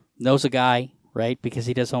neighbor knows a guy, right? Because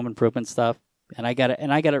he does home improvement stuff. And I got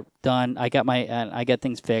it done. I got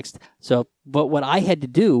things fixed. So, but what I had to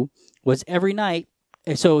do was every night.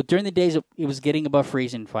 So during the days it was getting above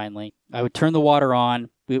freezing finally, I would turn the water on,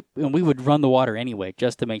 and we would run the water anyway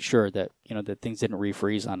just to make sure that that things didn't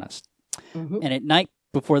refreeze on us. Mm-hmm. And at night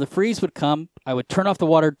before the freeze would come, I would turn off the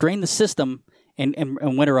water, drain the system, and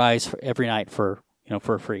winterize every night for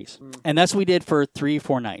a freeze. Mm-hmm. And that's what we did for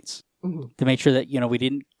 3-4 nights to make sure that we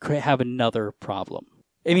didn't have another problem.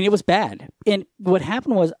 I mean, it was bad. And what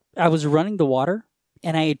happened was I was running the water,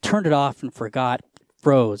 and I had turned it off and forgot,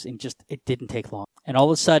 froze, and it didn't take long. And all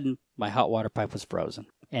of a sudden, my hot water pipe was frozen.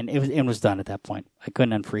 And it was done at that point. I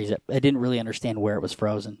couldn't unfreeze it. I didn't really understand where it was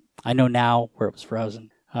frozen. I know now where it was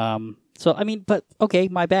frozen. So, I mean, but, okay,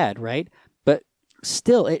 my bad, right? But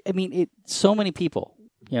still, so many people,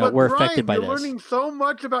 were affected by this. You're learning so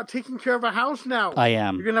much about taking care of a house now. I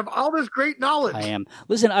am. You're going to have all this great knowledge. I am.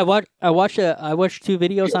 Listen, I watched 2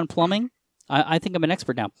 videos on plumbing. I think I'm an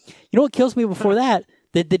expert now. You know what kills me before that?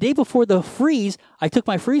 The day before the freeze, I took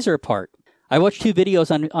my freezer apart. I watched 2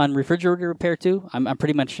 videos on refrigerator repair too. I'm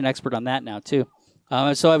pretty much an expert on that now too.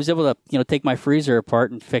 So I was able to, take my freezer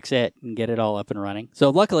apart and fix it and get it all up and running. So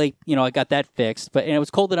luckily, I got that fixed. And it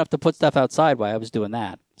was cold enough to put stuff outside while I was doing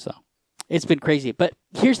that. So it's been crazy. But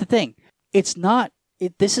here's the thing: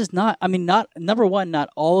 this is not. I mean, number one, not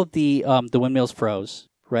all of the windmills froze,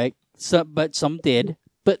 right? But some did.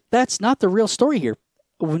 But that's not the real story here.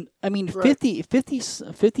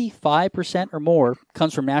 55% or more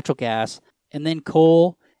comes from natural gas, and then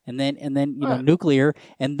coal, and then nuclear,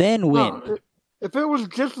 and then wind. No, if it was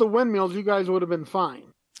just the windmills, you guys would have been fine.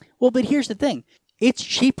 Well, but here's the thing. It's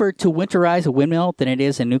cheaper to winterize a windmill than it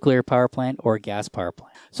is a nuclear power plant or a gas power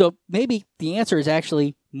plant. So maybe the answer is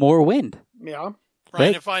actually more wind. Yeah.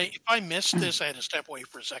 Right. If I missed this, I had to step away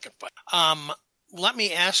for a second. But let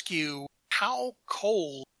me ask you, how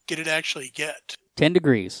cold did it actually get? 10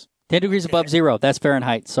 degrees. 10 degrees above zero. That's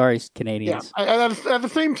Fahrenheit. Sorry, Canadians. Yeah. At the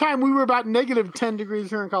same time, we were about negative 10 degrees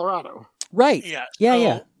here in Colorado. Right. Yeah.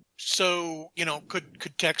 Yeah. So,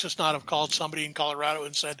 could Texas not have called somebody in Colorado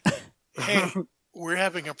and said, hey, we're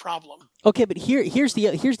having a problem? Okay, but here's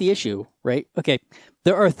the issue, right? Okay,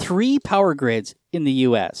 there are 3 power grids in the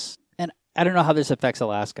U.S., and I don't know how this affects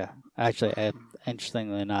Alaska. Actually,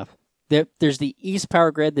 interestingly enough. There's the East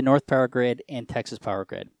Power Grid, the North Power Grid, and Texas Power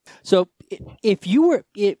Grid. So if you were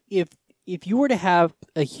to have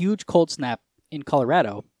a huge cold snap in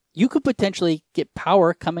Colorado, you could potentially get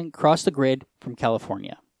power coming across the grid from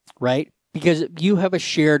California, right? Because you have a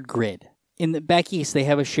shared grid. In the back east, they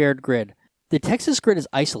have a shared grid. The Texas grid is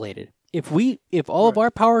isolated. If all of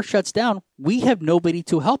our power shuts down, we have nobody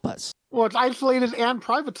to help us. Well, it's isolated and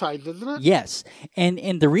privatized, isn't it? Yes.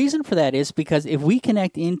 And the reason for that is because if we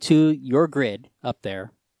connect into your grid up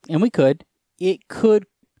there, and we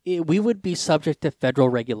would be subject to federal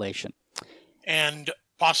regulation. And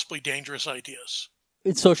possibly dangerous ideas.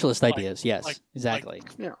 It's socialist ideas, yes. Exactly.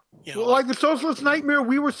 Like the socialist nightmare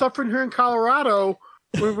we were suffering here in Colorado,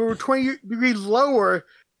 where we were 20 degrees lower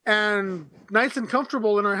and nice and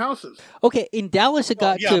comfortable in our houses. Okay, in Dallas it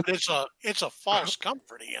got to... but it's a false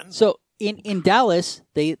comfort, Ian. So in Dallas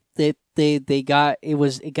it got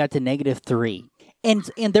to -3.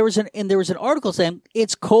 And there was an article saying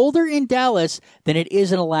it's colder in Dallas than it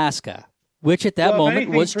is in Alaska, which at that moment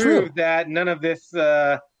was true. That none of this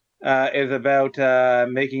is about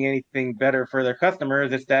making anything better for their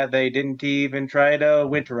customers. It's that they didn't even try to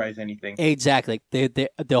winterize anything. Exactly.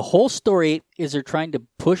 The whole story is they're trying to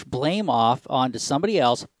push blame off onto somebody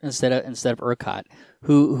else instead of ERCOT,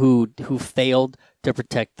 who failed to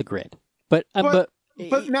protect the grid. But now,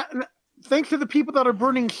 thanks to the people that are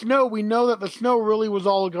burning snow, we know that the snow really was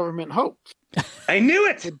all a government hoax. I knew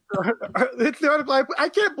it! It's the article. I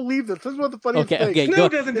can't believe this. This is one of the funniest things. Okay, snow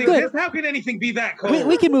doesn't exist. How can anything be that cold?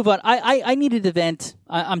 We can move on. I needed to vent.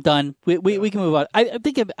 I'm done. We can move on. I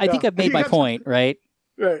think I've made my point, right?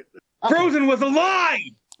 Right. Frozen was a lie!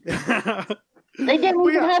 They didn't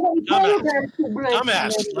even have any polar bears to bring.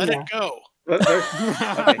 Dumbass, let it go.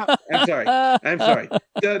 Okay. I'm sorry.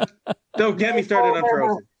 Don't get me started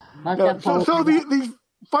on Frozen. So these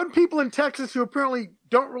fun people in Texas who apparently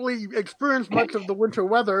don't really experience much of the winter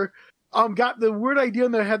weather got the weird idea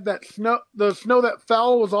in their head that the snow that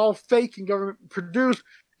fell was all fake and government produced,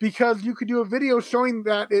 because you could do a video showing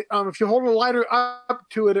that if you hold a lighter up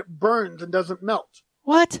to it, it burns and doesn't melt.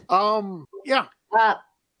 What? Yeah.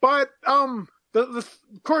 But of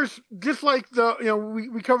course, just like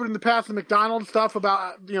we covered in the past the McDonald's stuff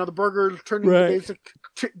about the burgers turning to basic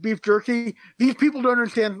beef jerky. These people don't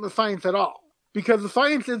understand the science at all, because the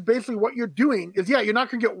science is basically what you're doing is you're not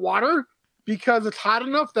going to get water because it's hot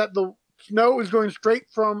enough that the snow is going straight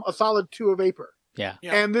from a solid to a vapor. Yeah.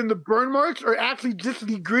 And then the burn marks are actually just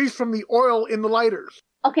the grease from the oil in the lighters.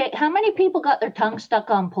 Okay, how many people got their tongue stuck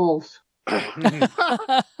on poles? I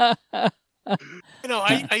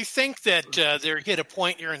think that there hit a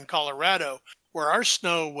point here in Colorado where our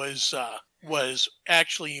snow was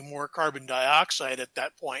actually more carbon dioxide at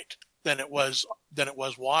that point than it was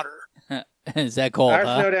water. Is that cold? Our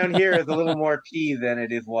snow down here is a little more pee than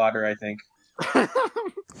it is water, I think.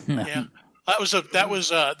 Yeah, that was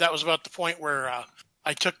about the point where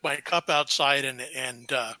I took my cup outside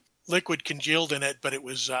and liquid congealed in it, but it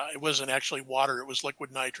wasn't actually water; it was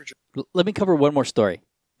liquid nitrogen. Let me cover one more story,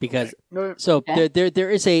 because there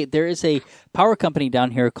is a power company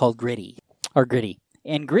down here called Griddy,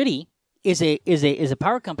 and Griddy is a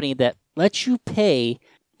power company that lets you pay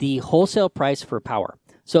the wholesale price for power.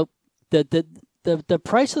 So the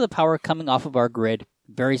price of the power coming off of our grid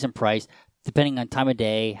varies in price depending on time of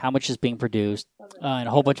day, how much is being produced, and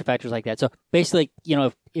a whole bunch of factors like that. So basically,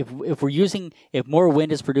 if more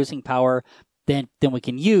wind is producing power than we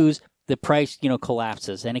can use, the price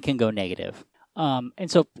collapses and it can go negative. And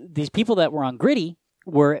so these people that were on Griddy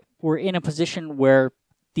were in a position where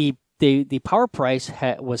the power price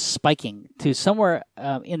was spiking to somewhere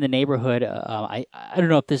in the neighborhood. I don't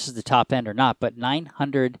know if this is the top end or not, but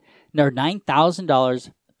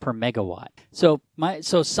 $9,000 per megawatt. So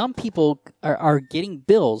some people are getting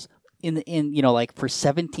bills in like for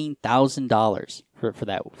 $17,000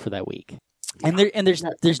 for that week, and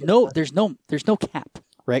there's no cap,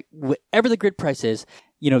 right? Whatever the grid price is,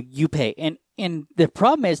 you pay. And the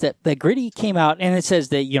problem is that Griddy came out and it says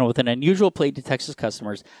that with an unusual plea to Texas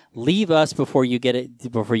customers, leave us before you get a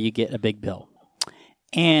big bill.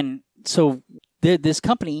 And so this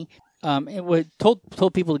company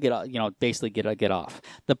told people to get basically get off.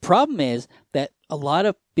 The problem is that a lot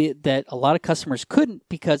of customers couldn't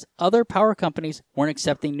because other power companies weren't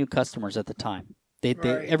accepting new customers at the time. They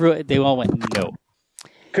all went no.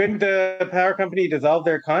 Couldn't the power company dissolve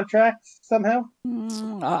their contracts somehow?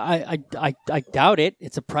 I doubt it.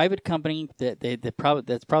 It's a private company. That's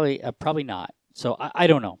probably not. So I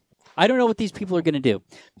don't know. I don't know what these people are going to do.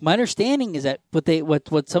 My understanding is that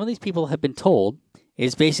what some of these people have been told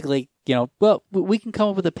is basically, well, we can come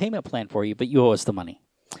up with a payment plan for you, but you owe us the money.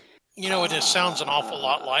 It just sounds an awful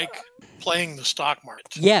lot like playing the stock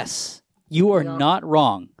market. Yes, you are not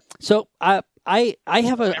wrong. So I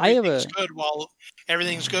have a everything's good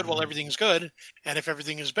while everything's good, and if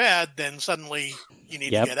everything is bad, then suddenly you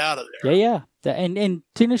need to get out of there. Yeah. And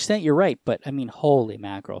to an extent, you're right. But I mean, holy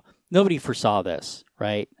mackerel, nobody foresaw this,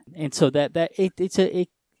 right? And so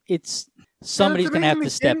it's somebody's going to have to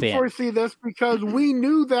step in. We didn't foresee this because we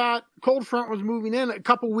knew that cold front was moving in a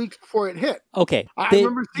couple weeks before it hit. Okay, I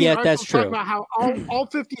remember seeing that's true. About how all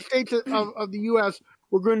 50 states of the U.S.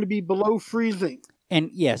 were going to be below freezing.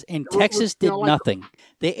 And yes, and Texas did nothing.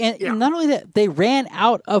 And not only that, they ran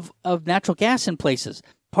out of natural gas in places.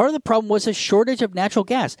 Part of the problem was a shortage of natural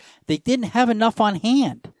gas. They didn't have enough on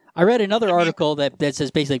hand. I read another article that says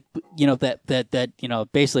basically,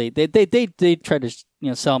 basically they tried to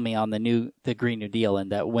sell me on the Green New Deal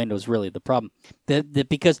and that wind was really the problem.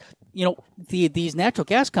 Because these natural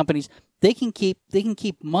gas companies they can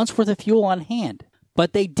keep months worth of fuel on hand,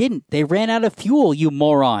 but they didn't. They ran out of fuel. You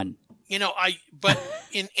moron. But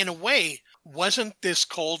in a way, wasn't this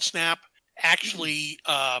cold snap actually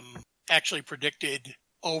predicted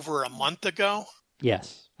over a month ago?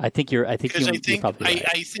 Yes, I think you're probably right.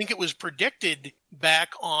 I think it was predicted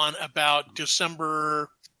back on about December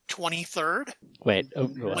 23rd. Wait,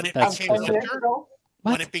 when it became winter. What?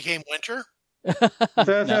 When it became winter.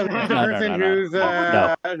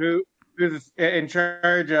 Who's in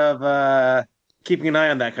charge of keeping an eye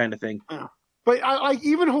on that kind of thing. But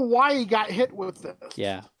even Hawaii got hit with this.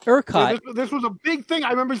 Yeah. ERCOT. So this was a big thing.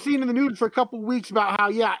 I remember seeing in the news for a couple of weeks about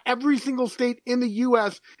how, every single state in the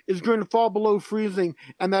U.S. is going to fall below freezing,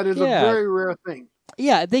 and that is a very rare thing.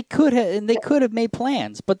 Yeah, they could have made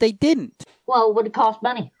plans, but they didn't. Well, it would have cost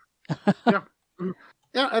money. Yeah.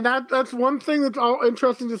 Yeah, and that's one thing that's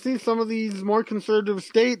interesting to see. Some of these more conservative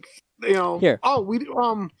states, we're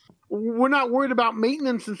not worried about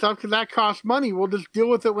maintenance and stuff because that costs money. We'll just deal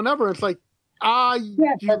with it whenever. It's like, but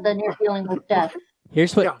then you're dealing with death.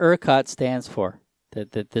 Here's what ERCOT stands for.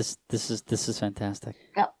 This is fantastic.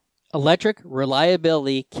 Yep. Electric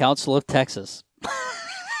Reliability Council of Texas.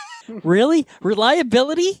 Really?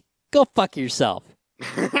 Reliability? Go fuck yourself.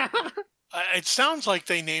 It sounds like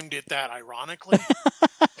they named it that ironically.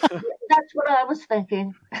 That's what I was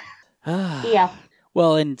thinking. Yeah.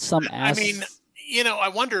 Well, in some I mean, I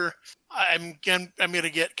wonder. I'm going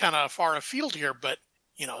to get kind of far afield here, but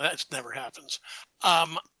that never happens.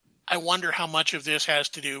 I wonder how much of this has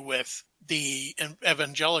to do with the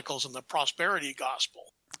evangelicals and the prosperity gospel,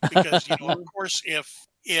 because of course,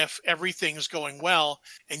 if everything's going well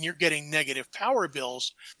and you're getting negative power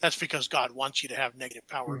bills, that's because God wants you to have negative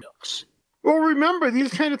power bills. Well, remember,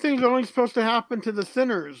 these kind of things are only supposed to happen to the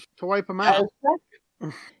sinners to wipe them out.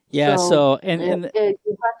 Yeah. So and you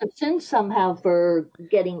have to sin somehow for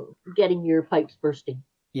getting your pipes bursting.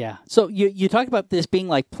 Yeah. So you talk about this being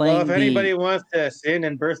like playing. Well, if anybody wants to sin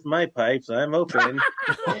and burst my pipes, I'm open.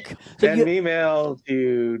 Send an email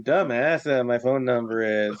to dumbass. My phone number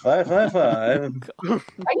is 555. Are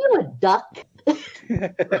you a duck?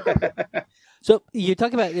 So you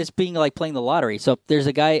talk about this being like playing the lottery. So there's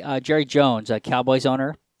a guy, Jerry Jones, a Cowboys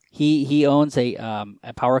owner. He owns a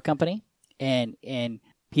power company, and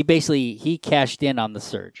he cashed in on the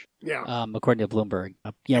surge. Yeah. According to Bloomberg,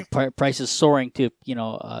 prices soaring to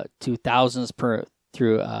thousands per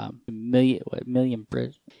through million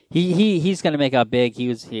bridge. He's going to make out big. He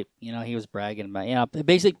was bragging about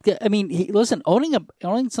basically. I mean, listen, owning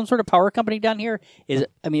some sort of power company down here is,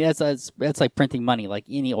 I mean, that's like printing money, like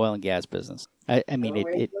any oil and gas business. I mean,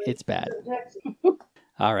 it's bad.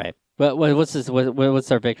 All right, but what's this?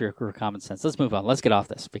 What's our victory for common sense? Let's move on. Let's get off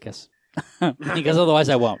this because otherwise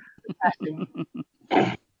I won't.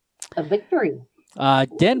 A victory.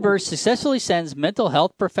 Denver successfully sends mental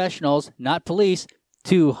health professionals, not police,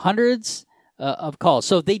 to hundreds of calls.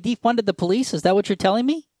 So they defunded the police? Is that what you're telling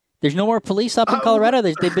me? There's no more police up in Colorado?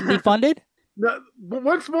 They've been defunded? No, but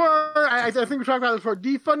once more, I think we talked about this before.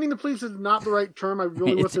 Defunding the police is not the right term. I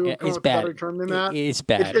really wish there was a better term than that. It's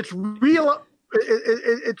bad. It's real.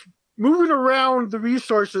 It's moving around the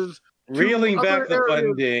resources. Reeling back the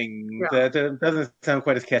funding. Yeah. That doesn't sound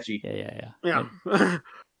quite as catchy. Yeah.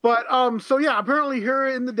 But, apparently here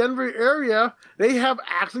in the Denver area, they have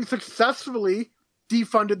actually successfully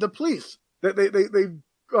defunded the police. They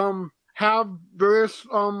have various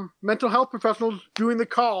mental health professionals doing the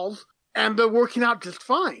calls, and they're working out just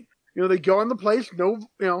fine. They go in the place,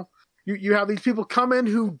 you have these people come in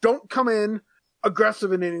who don't come in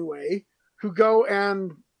aggressive in any way, who go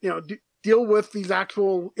and, deal with these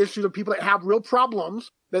actual issues of people that have real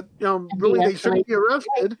problems that, really they shouldn't be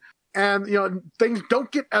arrested. And, things don't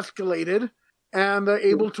get escalated, and they're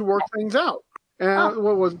able to work things out. And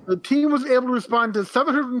the team was able to respond to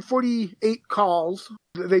 748 calls.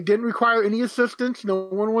 They didn't require any assistance. No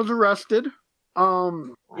one was arrested. I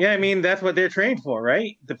mean, that's what they're trained for,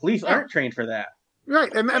 right? The police aren't trained for that.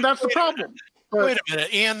 Right, and that's the problem. Wait a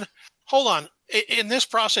minute, Ian. Hold on. In this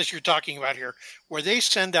process you're talking about here, where they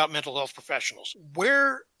send out mental health professionals,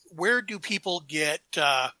 where do people get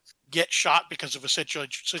shot because of a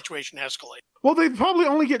situation escalate? Well, they'd probably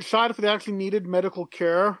only get shot if they actually needed medical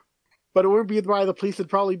care, but it wouldn't be by the police. It'd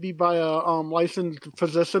probably be by a licensed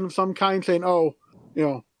physician of some kind saying,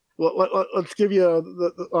 let's give you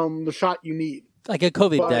the shot you need. Like a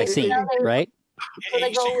COVID vaccine, right?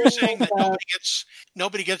 You're saying that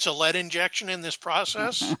nobody gets a lead injection in this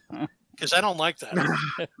process? Because I don't like that.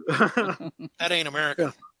 That ain't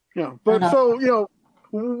America. Yeah. But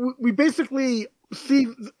we basically see,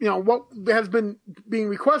 what has been being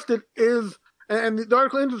requested is, and the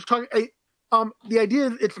article ends with talking, the idea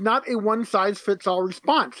is it's not a one-size-fits-all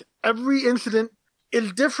response. Every incident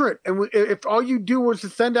is different. And if all you do was to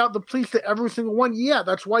send out the police to every single one,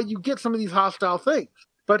 that's why you get some of these hostile things.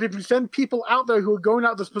 But if you send people out there who are going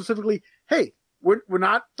out there specifically, hey, we're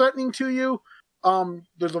not threatening to you.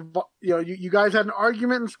 There's you guys had an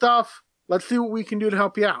argument and stuff. Let's see what we can do to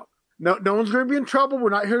help you out. No one's going to be in trouble. We're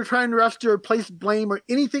not here to try and arrest you or place blame or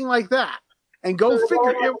anything like that. And go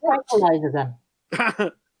figure it works.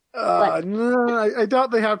 No, I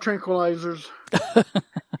doubt they have tranquilizers.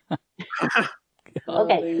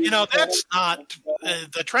 Okay. That's not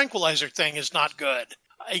the tranquilizer thing is not good.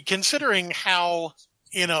 Considering how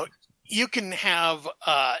you can have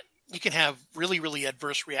really, really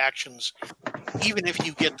adverse reactions, even if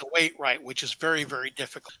you get the weight right, which is very, very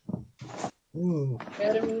difficult. Kill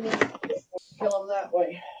him that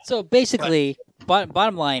way. So basically,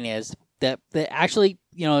 bottom line is that actually,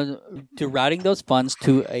 routing those funds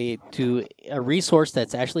to a resource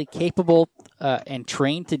that's actually capable and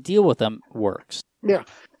trained to deal with them works. Yeah,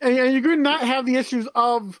 and you're going to not have the issues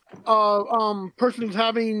of person who's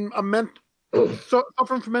having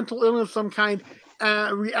suffering from mental illness of some kind,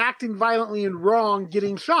 reacting violently and wrong,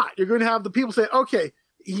 getting shot. You're going to have the people say, okay,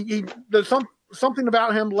 there's something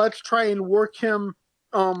about him. Let's try and work him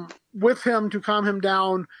with him to calm him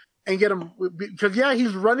down and get him, because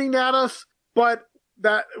he's running at us, but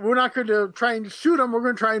that we're not going to try and shoot him. We're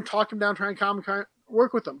going to try and talk him down, try and calm him,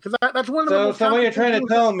 work with him, because that's one of the. So what you're trying to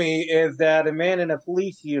tell me is that a man in a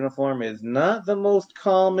police uniform is not the most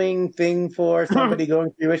calming thing for somebody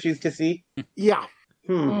going through issues to see. Yeah.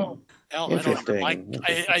 Hell,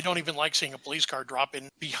 I don't even like seeing a police car drop in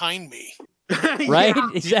behind me. Right?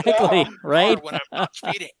 Exactly. Right. When I'm not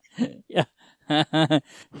speeding. Yeah.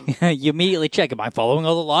 You immediately check. Am I following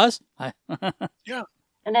all the laws? Yeah.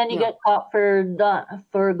 And then you get caught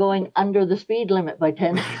for going under the speed limit by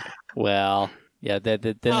 10. Well, yeah. Then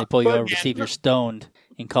they pull you over to see if you're stoned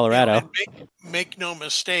in Colorado. Make no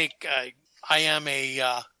mistake. I am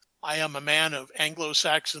a man of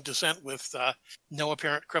Anglo-Saxon descent with no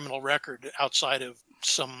apparent criminal record outside of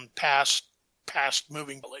some past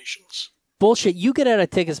moving relations. Bullshit! You get out of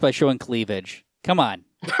tickets by showing cleavage. Come on.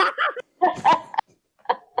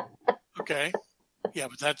 Okay. Yeah,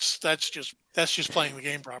 but that's just playing the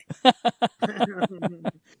game properly.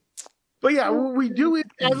 But yeah, we do it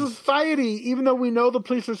as a society. Even though we know the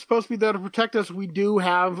police are supposed to be there to protect us, we do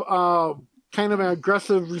have kind of an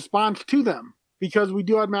aggressive response to them because we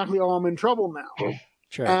do automatically, I'm in trouble now.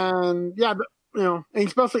 Sure. And yeah, and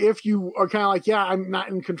especially if you are kind of like, yeah, I'm not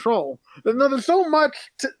in control. No, there's so much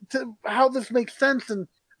to how this makes sense, and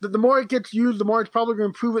the more it gets used, the more it's probably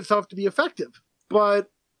going to prove itself to be effective. But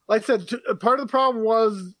like I said, part of the problem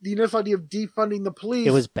was the initial idea of defunding the police.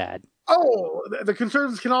 It was bad. Oh, the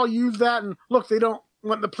conservatives can all use that, and look, they don't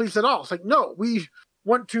want the police at all. It's like, no, we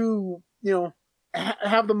want to,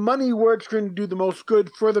 have the money where it's going to do the most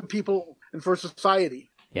good for the people and for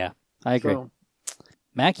society. Yeah, I agree. So,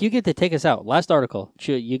 Mac, you get to take us out. Last article.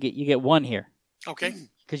 You get one here. Okay.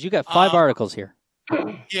 Because you got 5 articles here.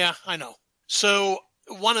 Yeah, I know. So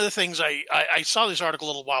one of the things I saw this article a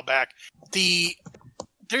little while back.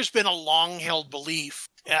 There's been a long-held belief,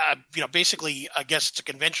 basically, I guess it's a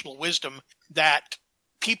conventional wisdom that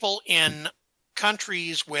people in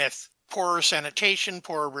countries with poorer sanitation,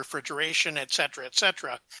 poorer refrigeration, et cetera,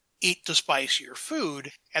 eat the spicier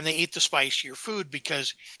food, and they eat the spicier food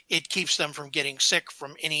because it keeps them from getting sick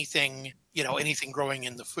from anything growing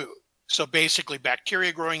in the food. So basically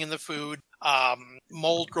bacteria growing in the food,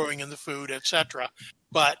 mold growing in the food, et cetera.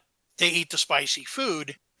 But they eat the spicy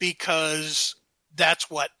food because that's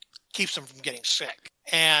what keeps them from getting sick.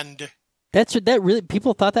 And that really,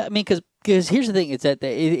 people thought that. I mean, because here's the thing: it's that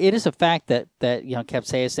it is a fact that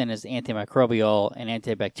capsaicin is antimicrobial and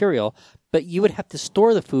antibacterial, but you would have to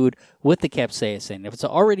store the food with the capsaicin. If it's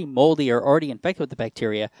already moldy or already infected with the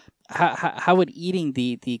bacteria, how would eating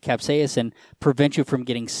the capsaicin prevent you from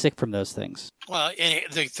getting sick from those things? Well,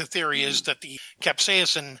 the theory is that the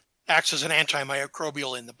capsaicin acts as an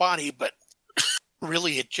antimicrobial in the body, but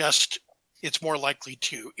really it's more likely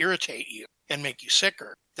to irritate you and make you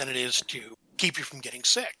sicker than it is to keep you from getting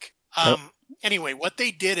sick. Anyway, what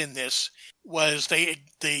they did in this was the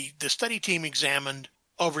study team examined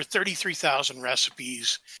over 33,000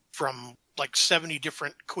 recipes from like 70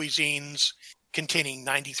 different cuisines containing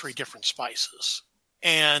 93 different spices.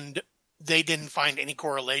 And they didn't find any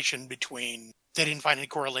correlation between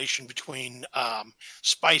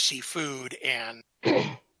spicy food and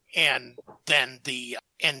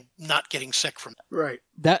not getting sick from it. Right.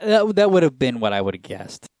 That would have been what I would have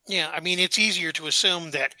guessed. Yeah, I mean, it's easier to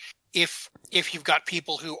assume that if you've got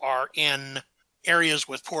people who are in areas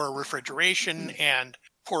with poorer refrigeration and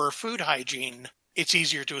poorer food hygiene, it's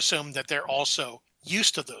easier to assume that they're also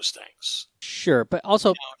used to those things. Sure, but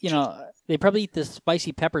also, they probably eat the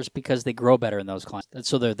spicy peppers because they grow better in those climates,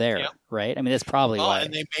 so they're there, right? I mean, that's probably why.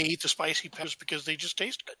 And they may eat the spicy peppers because they just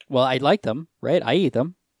taste good. Well, I like them, right? I eat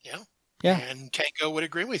them. Yeah. And Tango would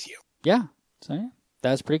agree with you. Yeah. So, yeah,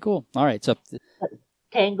 that's pretty cool. All right, so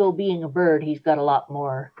Tango being a bird, he's got a lot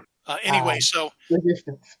more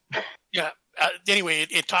resistance. Yeah. Anyway,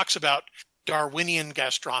 it talks about Darwinian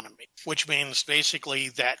gastronomy, which means basically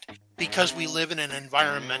that because we live in an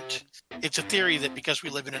environment, it's a theory that because we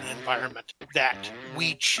live in an environment that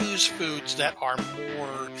we choose foods that are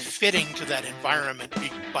more fitting to that environment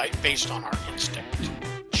based on our instinct.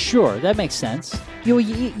 Sure, that makes sense. You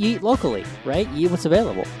eat locally, right? You eat what's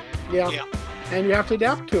available. Yeah. And you have to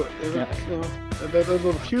adapt to it. There's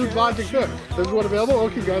a huge logic there. This is what's available.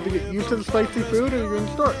 Okay, you have to get used to the spicy food, and you're going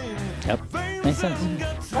to store it. Yep, makes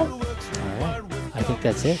sense. All right, I think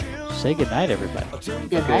that's it. Say goodnight, everybody.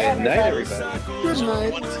 Good night, everybody. Good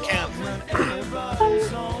night.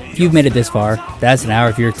 If you've made it this far, that's an hour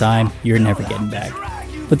of your time you're never getting back.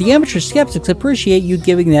 But the Amateur Skeptics appreciate you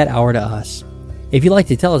giving that hour to us. If you'd like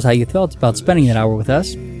to tell us how you felt about spending that hour with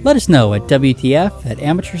us, let us know at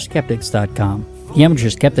WTF@amateurskeptics.com. The Amateur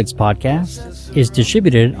Skeptics podcast is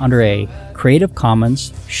distributed under a Creative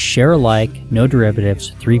Commons Share-alike, no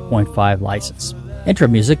derivatives 3.5 license. Intro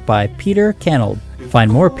music by Peter Canold.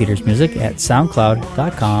 Find more of Peter's music at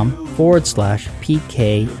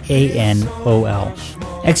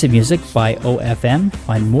soundcloud.com/PKANOL. Exit music by OFM.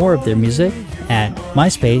 Find more of their music at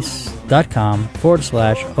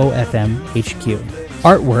myspace.com/OFMHQ.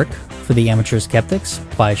 Artwork for the Amateur Skeptics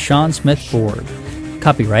by Sean Smith Ford.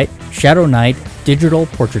 Copyright Shadow Knight Digital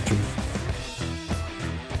Portraiture.